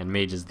Slayer, and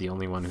Mage is the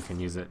only one who can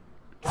use it.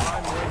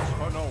 Time waits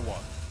for no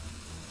one.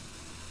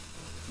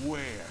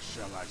 Where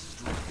shall I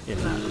strike? In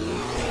that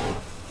room.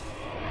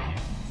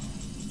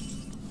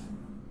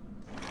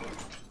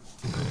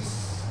 Nice.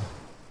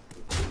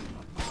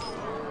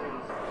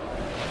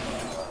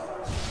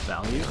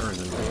 Value or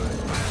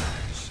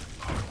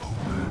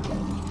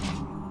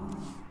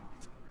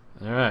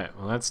Alright,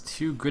 well that's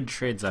 2 good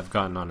trades I've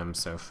gotten on him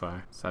so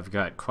far. So I've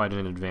got quite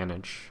an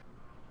advantage.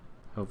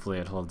 Hopefully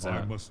it holds I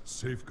out. must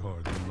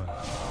safeguard the land.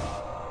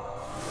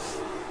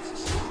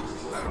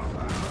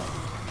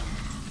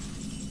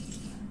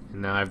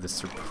 And now I have the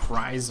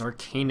surprise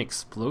arcane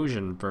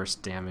explosion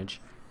burst damage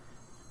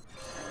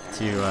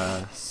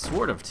to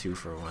sort of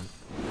 2-for-1.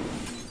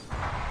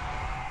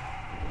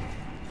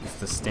 It's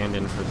the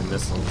stand-in for the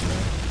missiles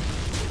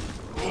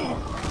there.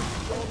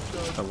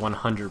 A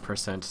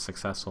 100%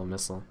 successful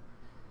missile.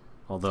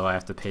 Although I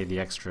have to pay the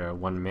extra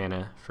 1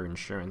 mana for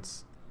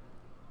insurance.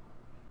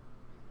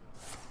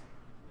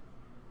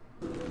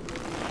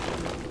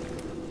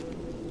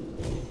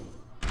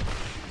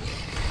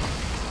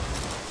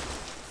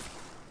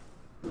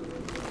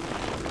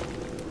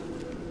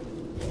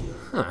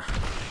 Huh.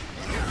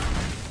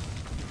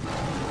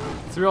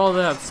 Through all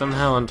that,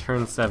 somehow on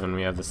turn 7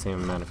 we have the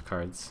same amount of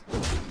cards.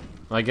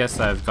 Well, I guess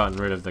I've gotten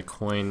rid of the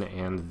coin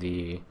and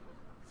the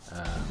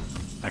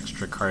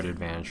extra card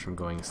advantage from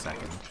going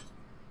second.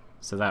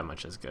 So that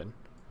much is good.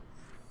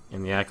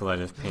 And the Acolyte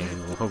of Pain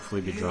will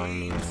hopefully be drawing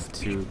me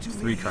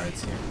 3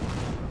 cards here.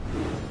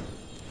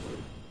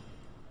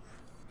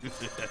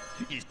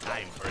 It's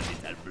time for a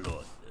little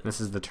blood.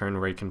 This is the turn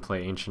where you can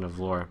play Ancient of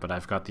Lore, but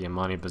I've got the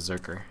Amani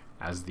Berserker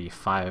as the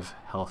 5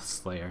 health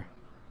slayer.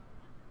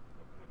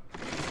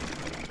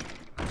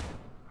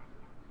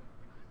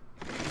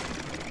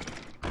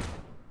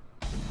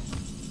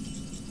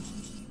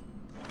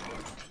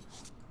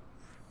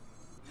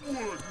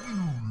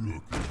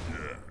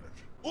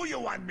 Who you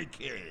want me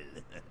kill?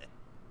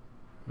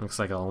 Looks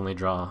like I'll only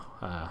draw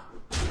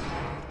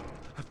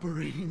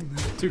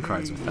 2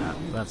 cards with that.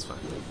 That's fine.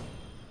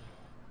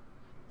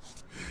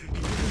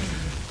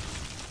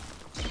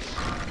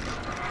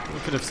 We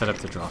could have set up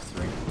to draw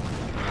 3.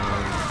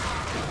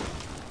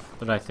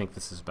 but I think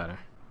this is better.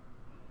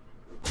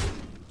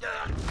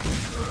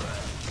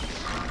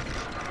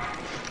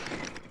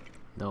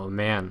 Oh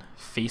man,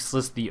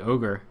 Faceless the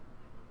Ogre.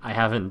 I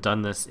haven't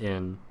done this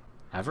in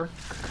ever?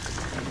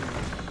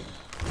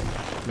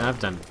 No, I've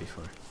done it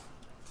before.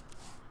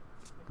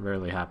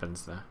 Rarely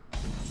happens though.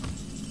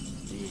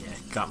 Yeah,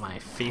 got my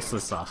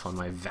Faceless off on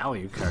my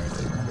value card.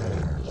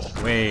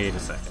 Wait a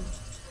second.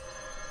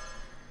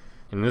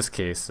 In this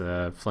case,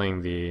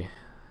 playing the...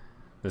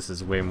 This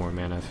is way more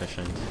mana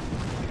efficient.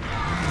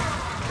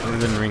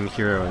 Elden Ring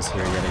Hero is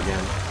here yet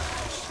again.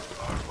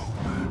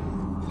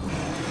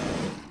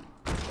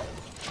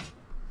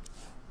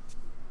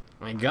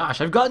 My gosh,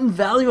 I've gotten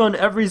value on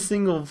every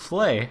single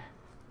play.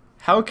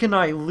 How can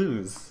I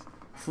lose?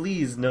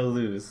 Please, no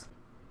lose.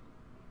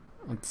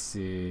 Let's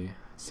see...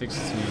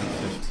 16,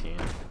 15.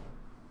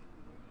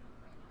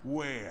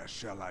 Where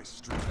shall I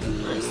strike?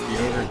 Nice,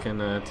 the ogre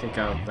can take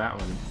out that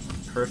one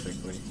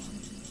perfectly.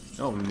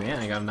 Oh man,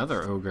 I got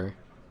another ogre.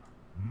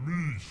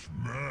 Me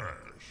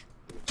smash.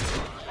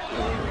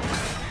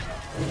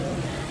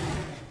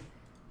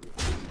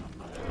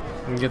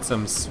 I can get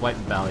some swipe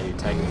value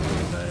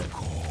technically, but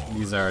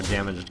these are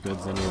damaged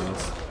goods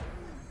anyways,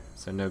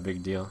 so no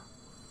big deal.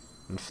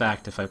 In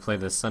fact, if I play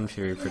the Sun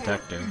Fury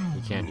Protector,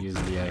 you can't use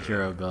the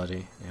hero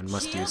ability and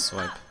must use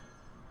swipe.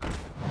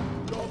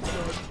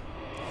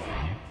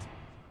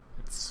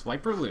 It's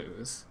swipe or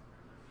lose.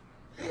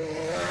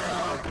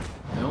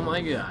 Oh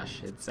my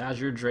gosh, it's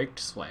Azure Drake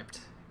swiped.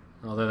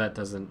 Although that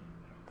doesn't...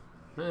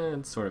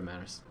 it sort of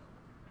matters.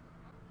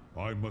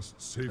 I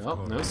must safeguard.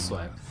 Oh, no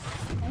swipe.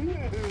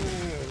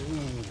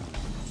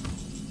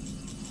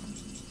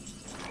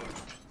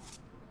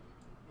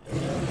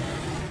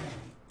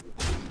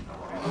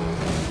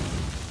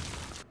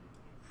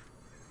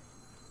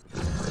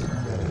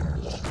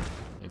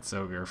 It's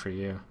ogre for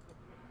you.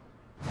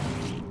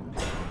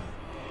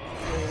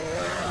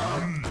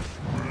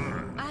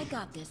 I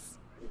got this.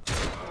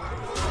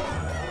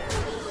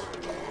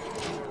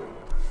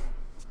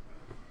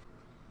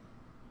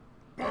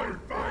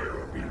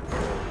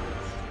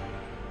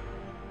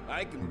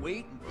 I can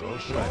wait and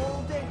fish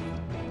all day.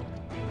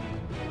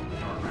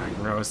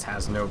 Ragnaros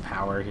has no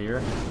power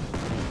here.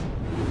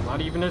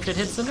 Not even if it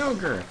hits an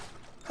ogre.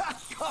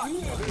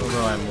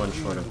 Although I'm one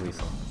short of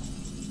lethal.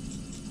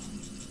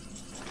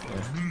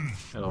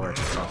 Yeah, it'll work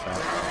itself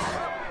out.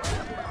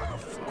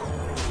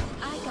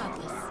 I got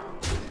this.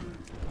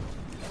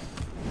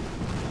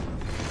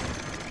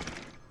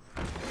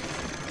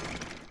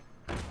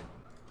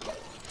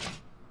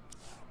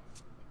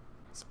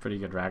 It's pretty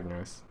good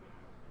Ragnaros.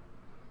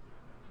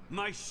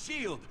 My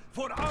shield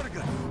for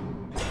Argus.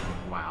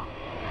 Wow.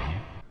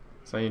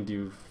 So I can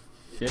do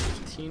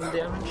 15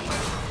 damage?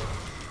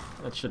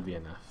 That should be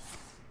enough.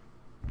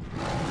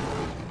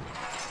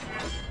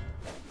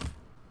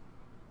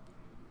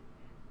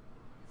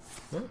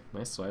 Yeah,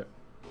 nice swipe.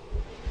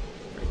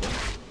 Very good.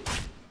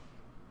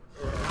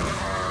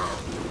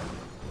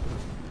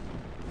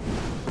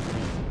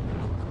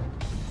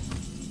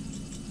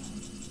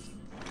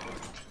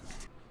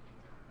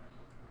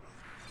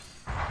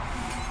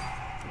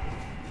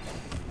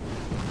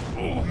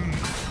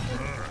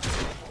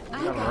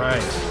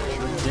 Alright,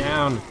 we're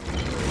down.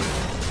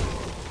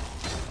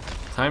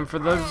 Time for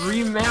the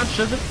rematch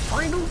of the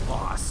final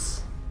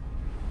boss.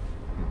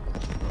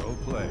 Well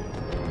played.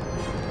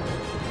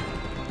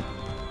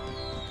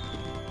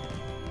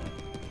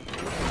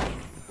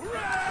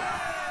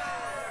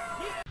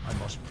 I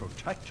must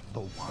protect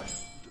the wild.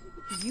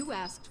 You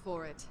asked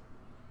for it.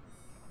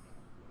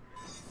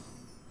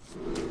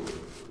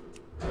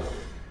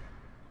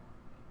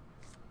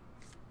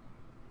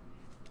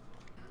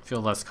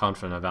 Feel less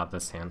confident about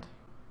this hand.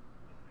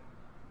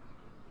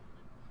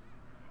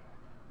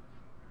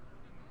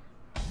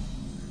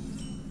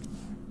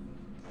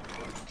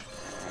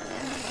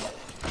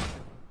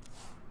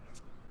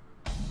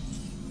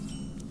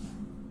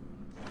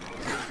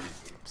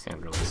 This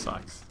hand really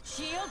sucks.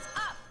 Shields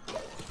up.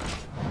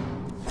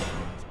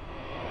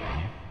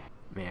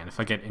 Man,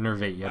 if I get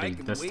Innervate I Yeti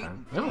can this wait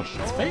time. and Oh, fish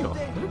it's all Pagle.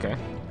 day. Okay.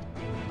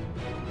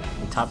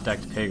 I top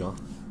decked Pagle,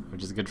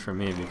 which is good for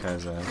me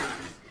because I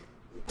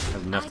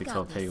have enough to got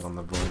kill this. Pagle on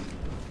the board.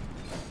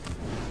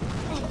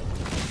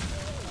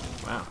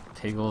 Wow,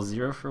 Pagle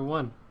 0 for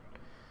 1.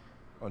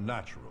 A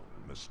natural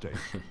mistake.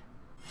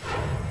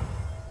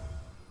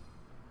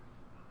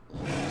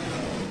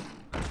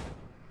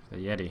 The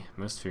Yeti,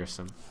 most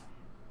fearsome.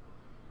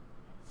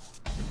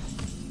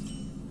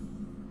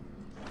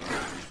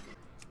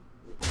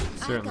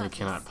 Certainly got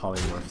cannot this.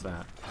 polymorph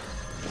that.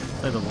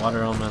 Play the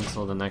Water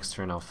Elemental, the next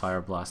turn I'll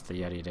Fire Blast the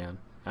Yeti down.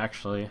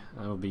 Actually,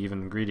 I will be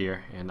even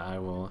greedier, and I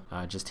will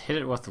just hit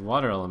it with the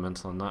Water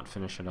Elemental and not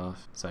finish it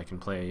off, so I can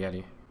play a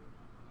Yeti.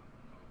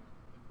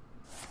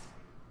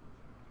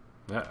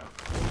 Uh-oh.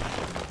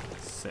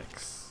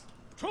 6.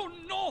 To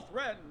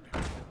Northrend!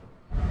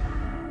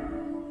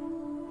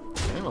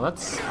 Okay, well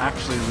that's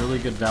actually really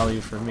good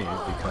value for me,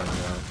 because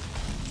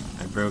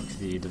I broke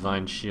the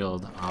Divine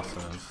Shield off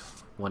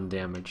of 1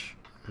 damage.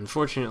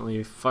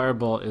 Unfortunately,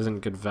 Fireball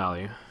isn't good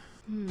value.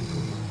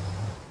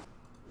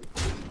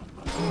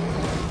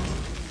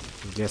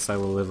 guess I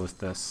will live with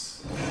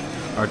this.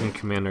 Ardent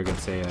Commander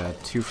gets a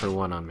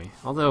 2-for-1 on me.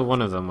 Although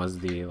one of them was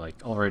the like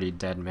already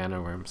dead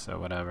mana worm, so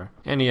whatever.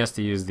 And he has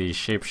to use the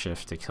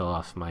shapeshift to kill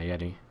off my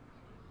Yeti.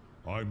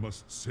 I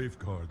must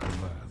safeguard the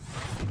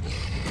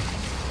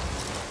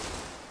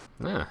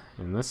land.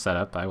 In this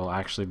setup, I will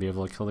actually be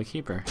able to kill the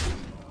Keeper.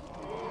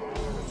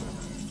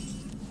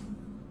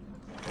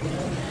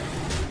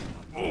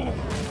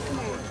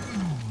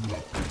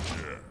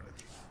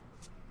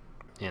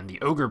 And the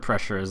Ogre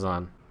pressure is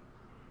on.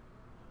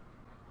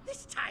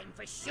 This time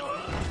for sure.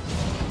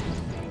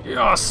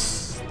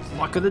 Yes!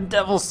 Luck of the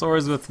Devil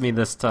soars with me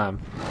this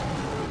time.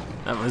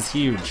 That was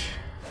huge.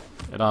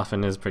 It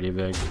often is pretty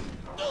big.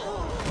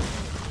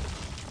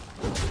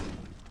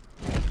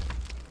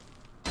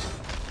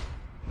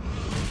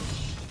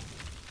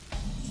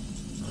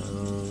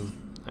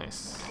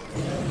 Nice.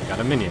 Got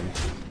a minion.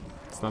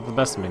 It's not the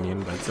best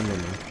minion, but it's a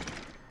minion.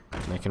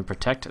 And I can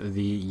protect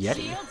the Yeti.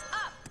 Shields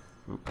up.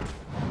 Oop.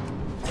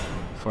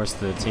 Force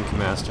the Tink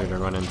Master to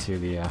run into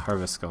the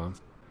Harvest Golem.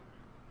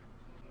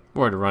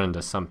 Or to run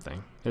into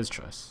something. His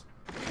choice.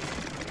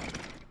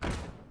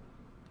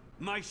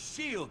 My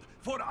shield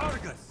for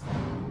Argus.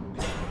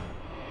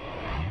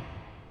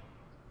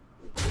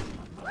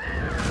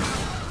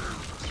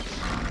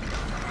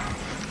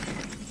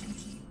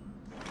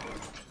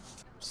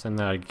 Send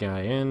that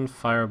guy in,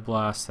 Fire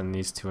Blast, and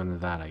these two into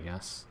that, I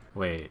guess.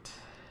 Wait.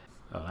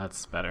 Oh,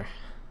 that's better.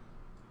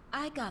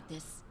 I got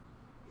this.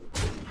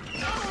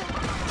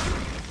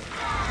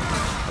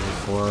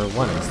 For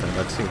 1 instead of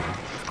a 2,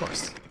 of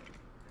course.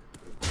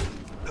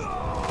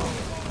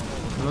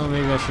 Well,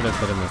 maybe I should have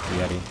hit him with the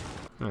Yeti.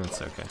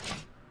 That's okay.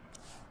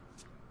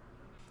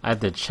 I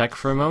had to check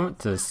for a moment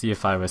to see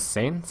if I was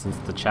sane, since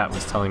the chat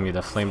was telling me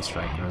to Flame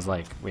Strike, and I was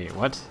like, wait,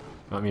 what?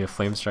 You want me to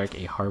Flame Strike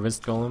a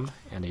Harvest Golem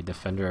and a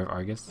Defender of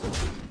Argus?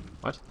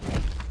 What?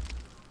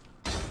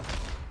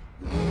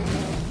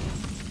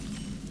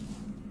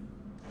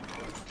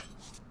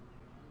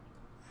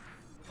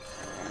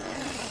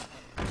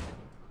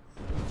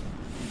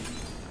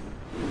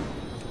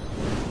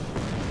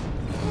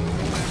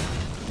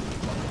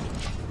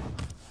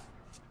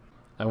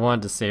 I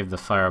wanted to save the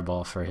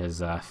fireball for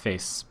his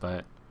face,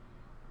 but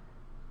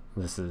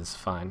this is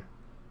fine.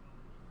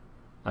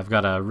 I've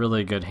got a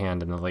really good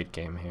hand in the late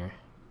game here.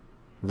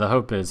 The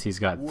hope is he's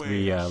got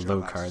 3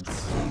 low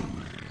cards.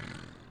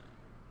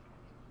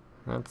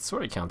 That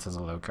sort of counts as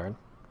a low card.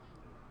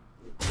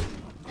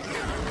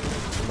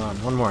 Come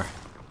on, one more.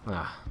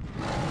 Ah.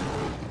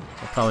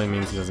 That probably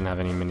means he doesn't have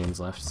any minions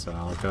left, so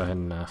I'll go ahead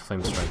and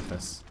Flame Strike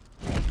this.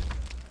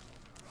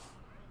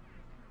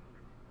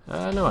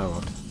 No I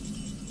won't.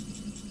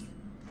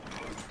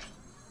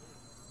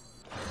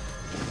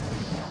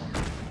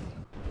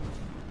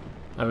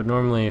 I would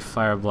normally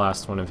Fire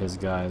Blast one of his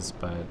guys,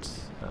 but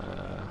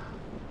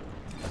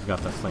I've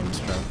got the Flame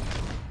Strike.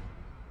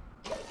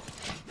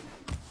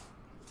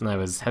 And I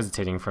was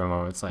hesitating for a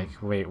moment. It's like,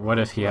 wait, what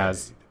if he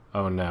has...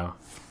 Oh no.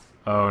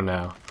 Oh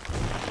no.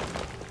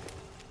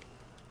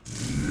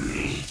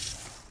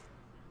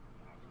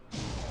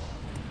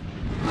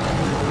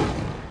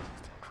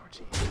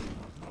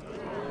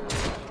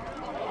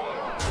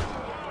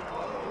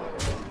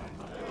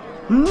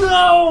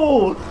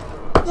 No!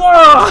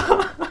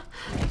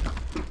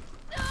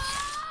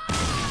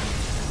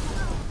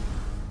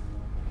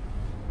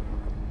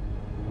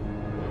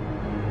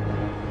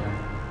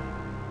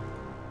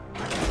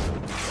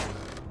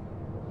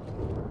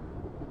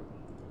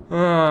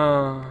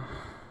 Ah!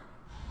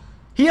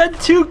 He had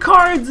 2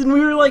 cards and we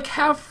were like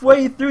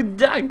halfway through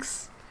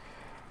decks.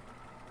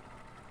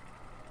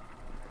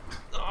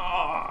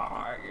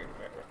 Oh,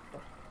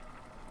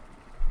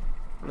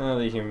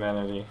 the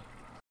humanity.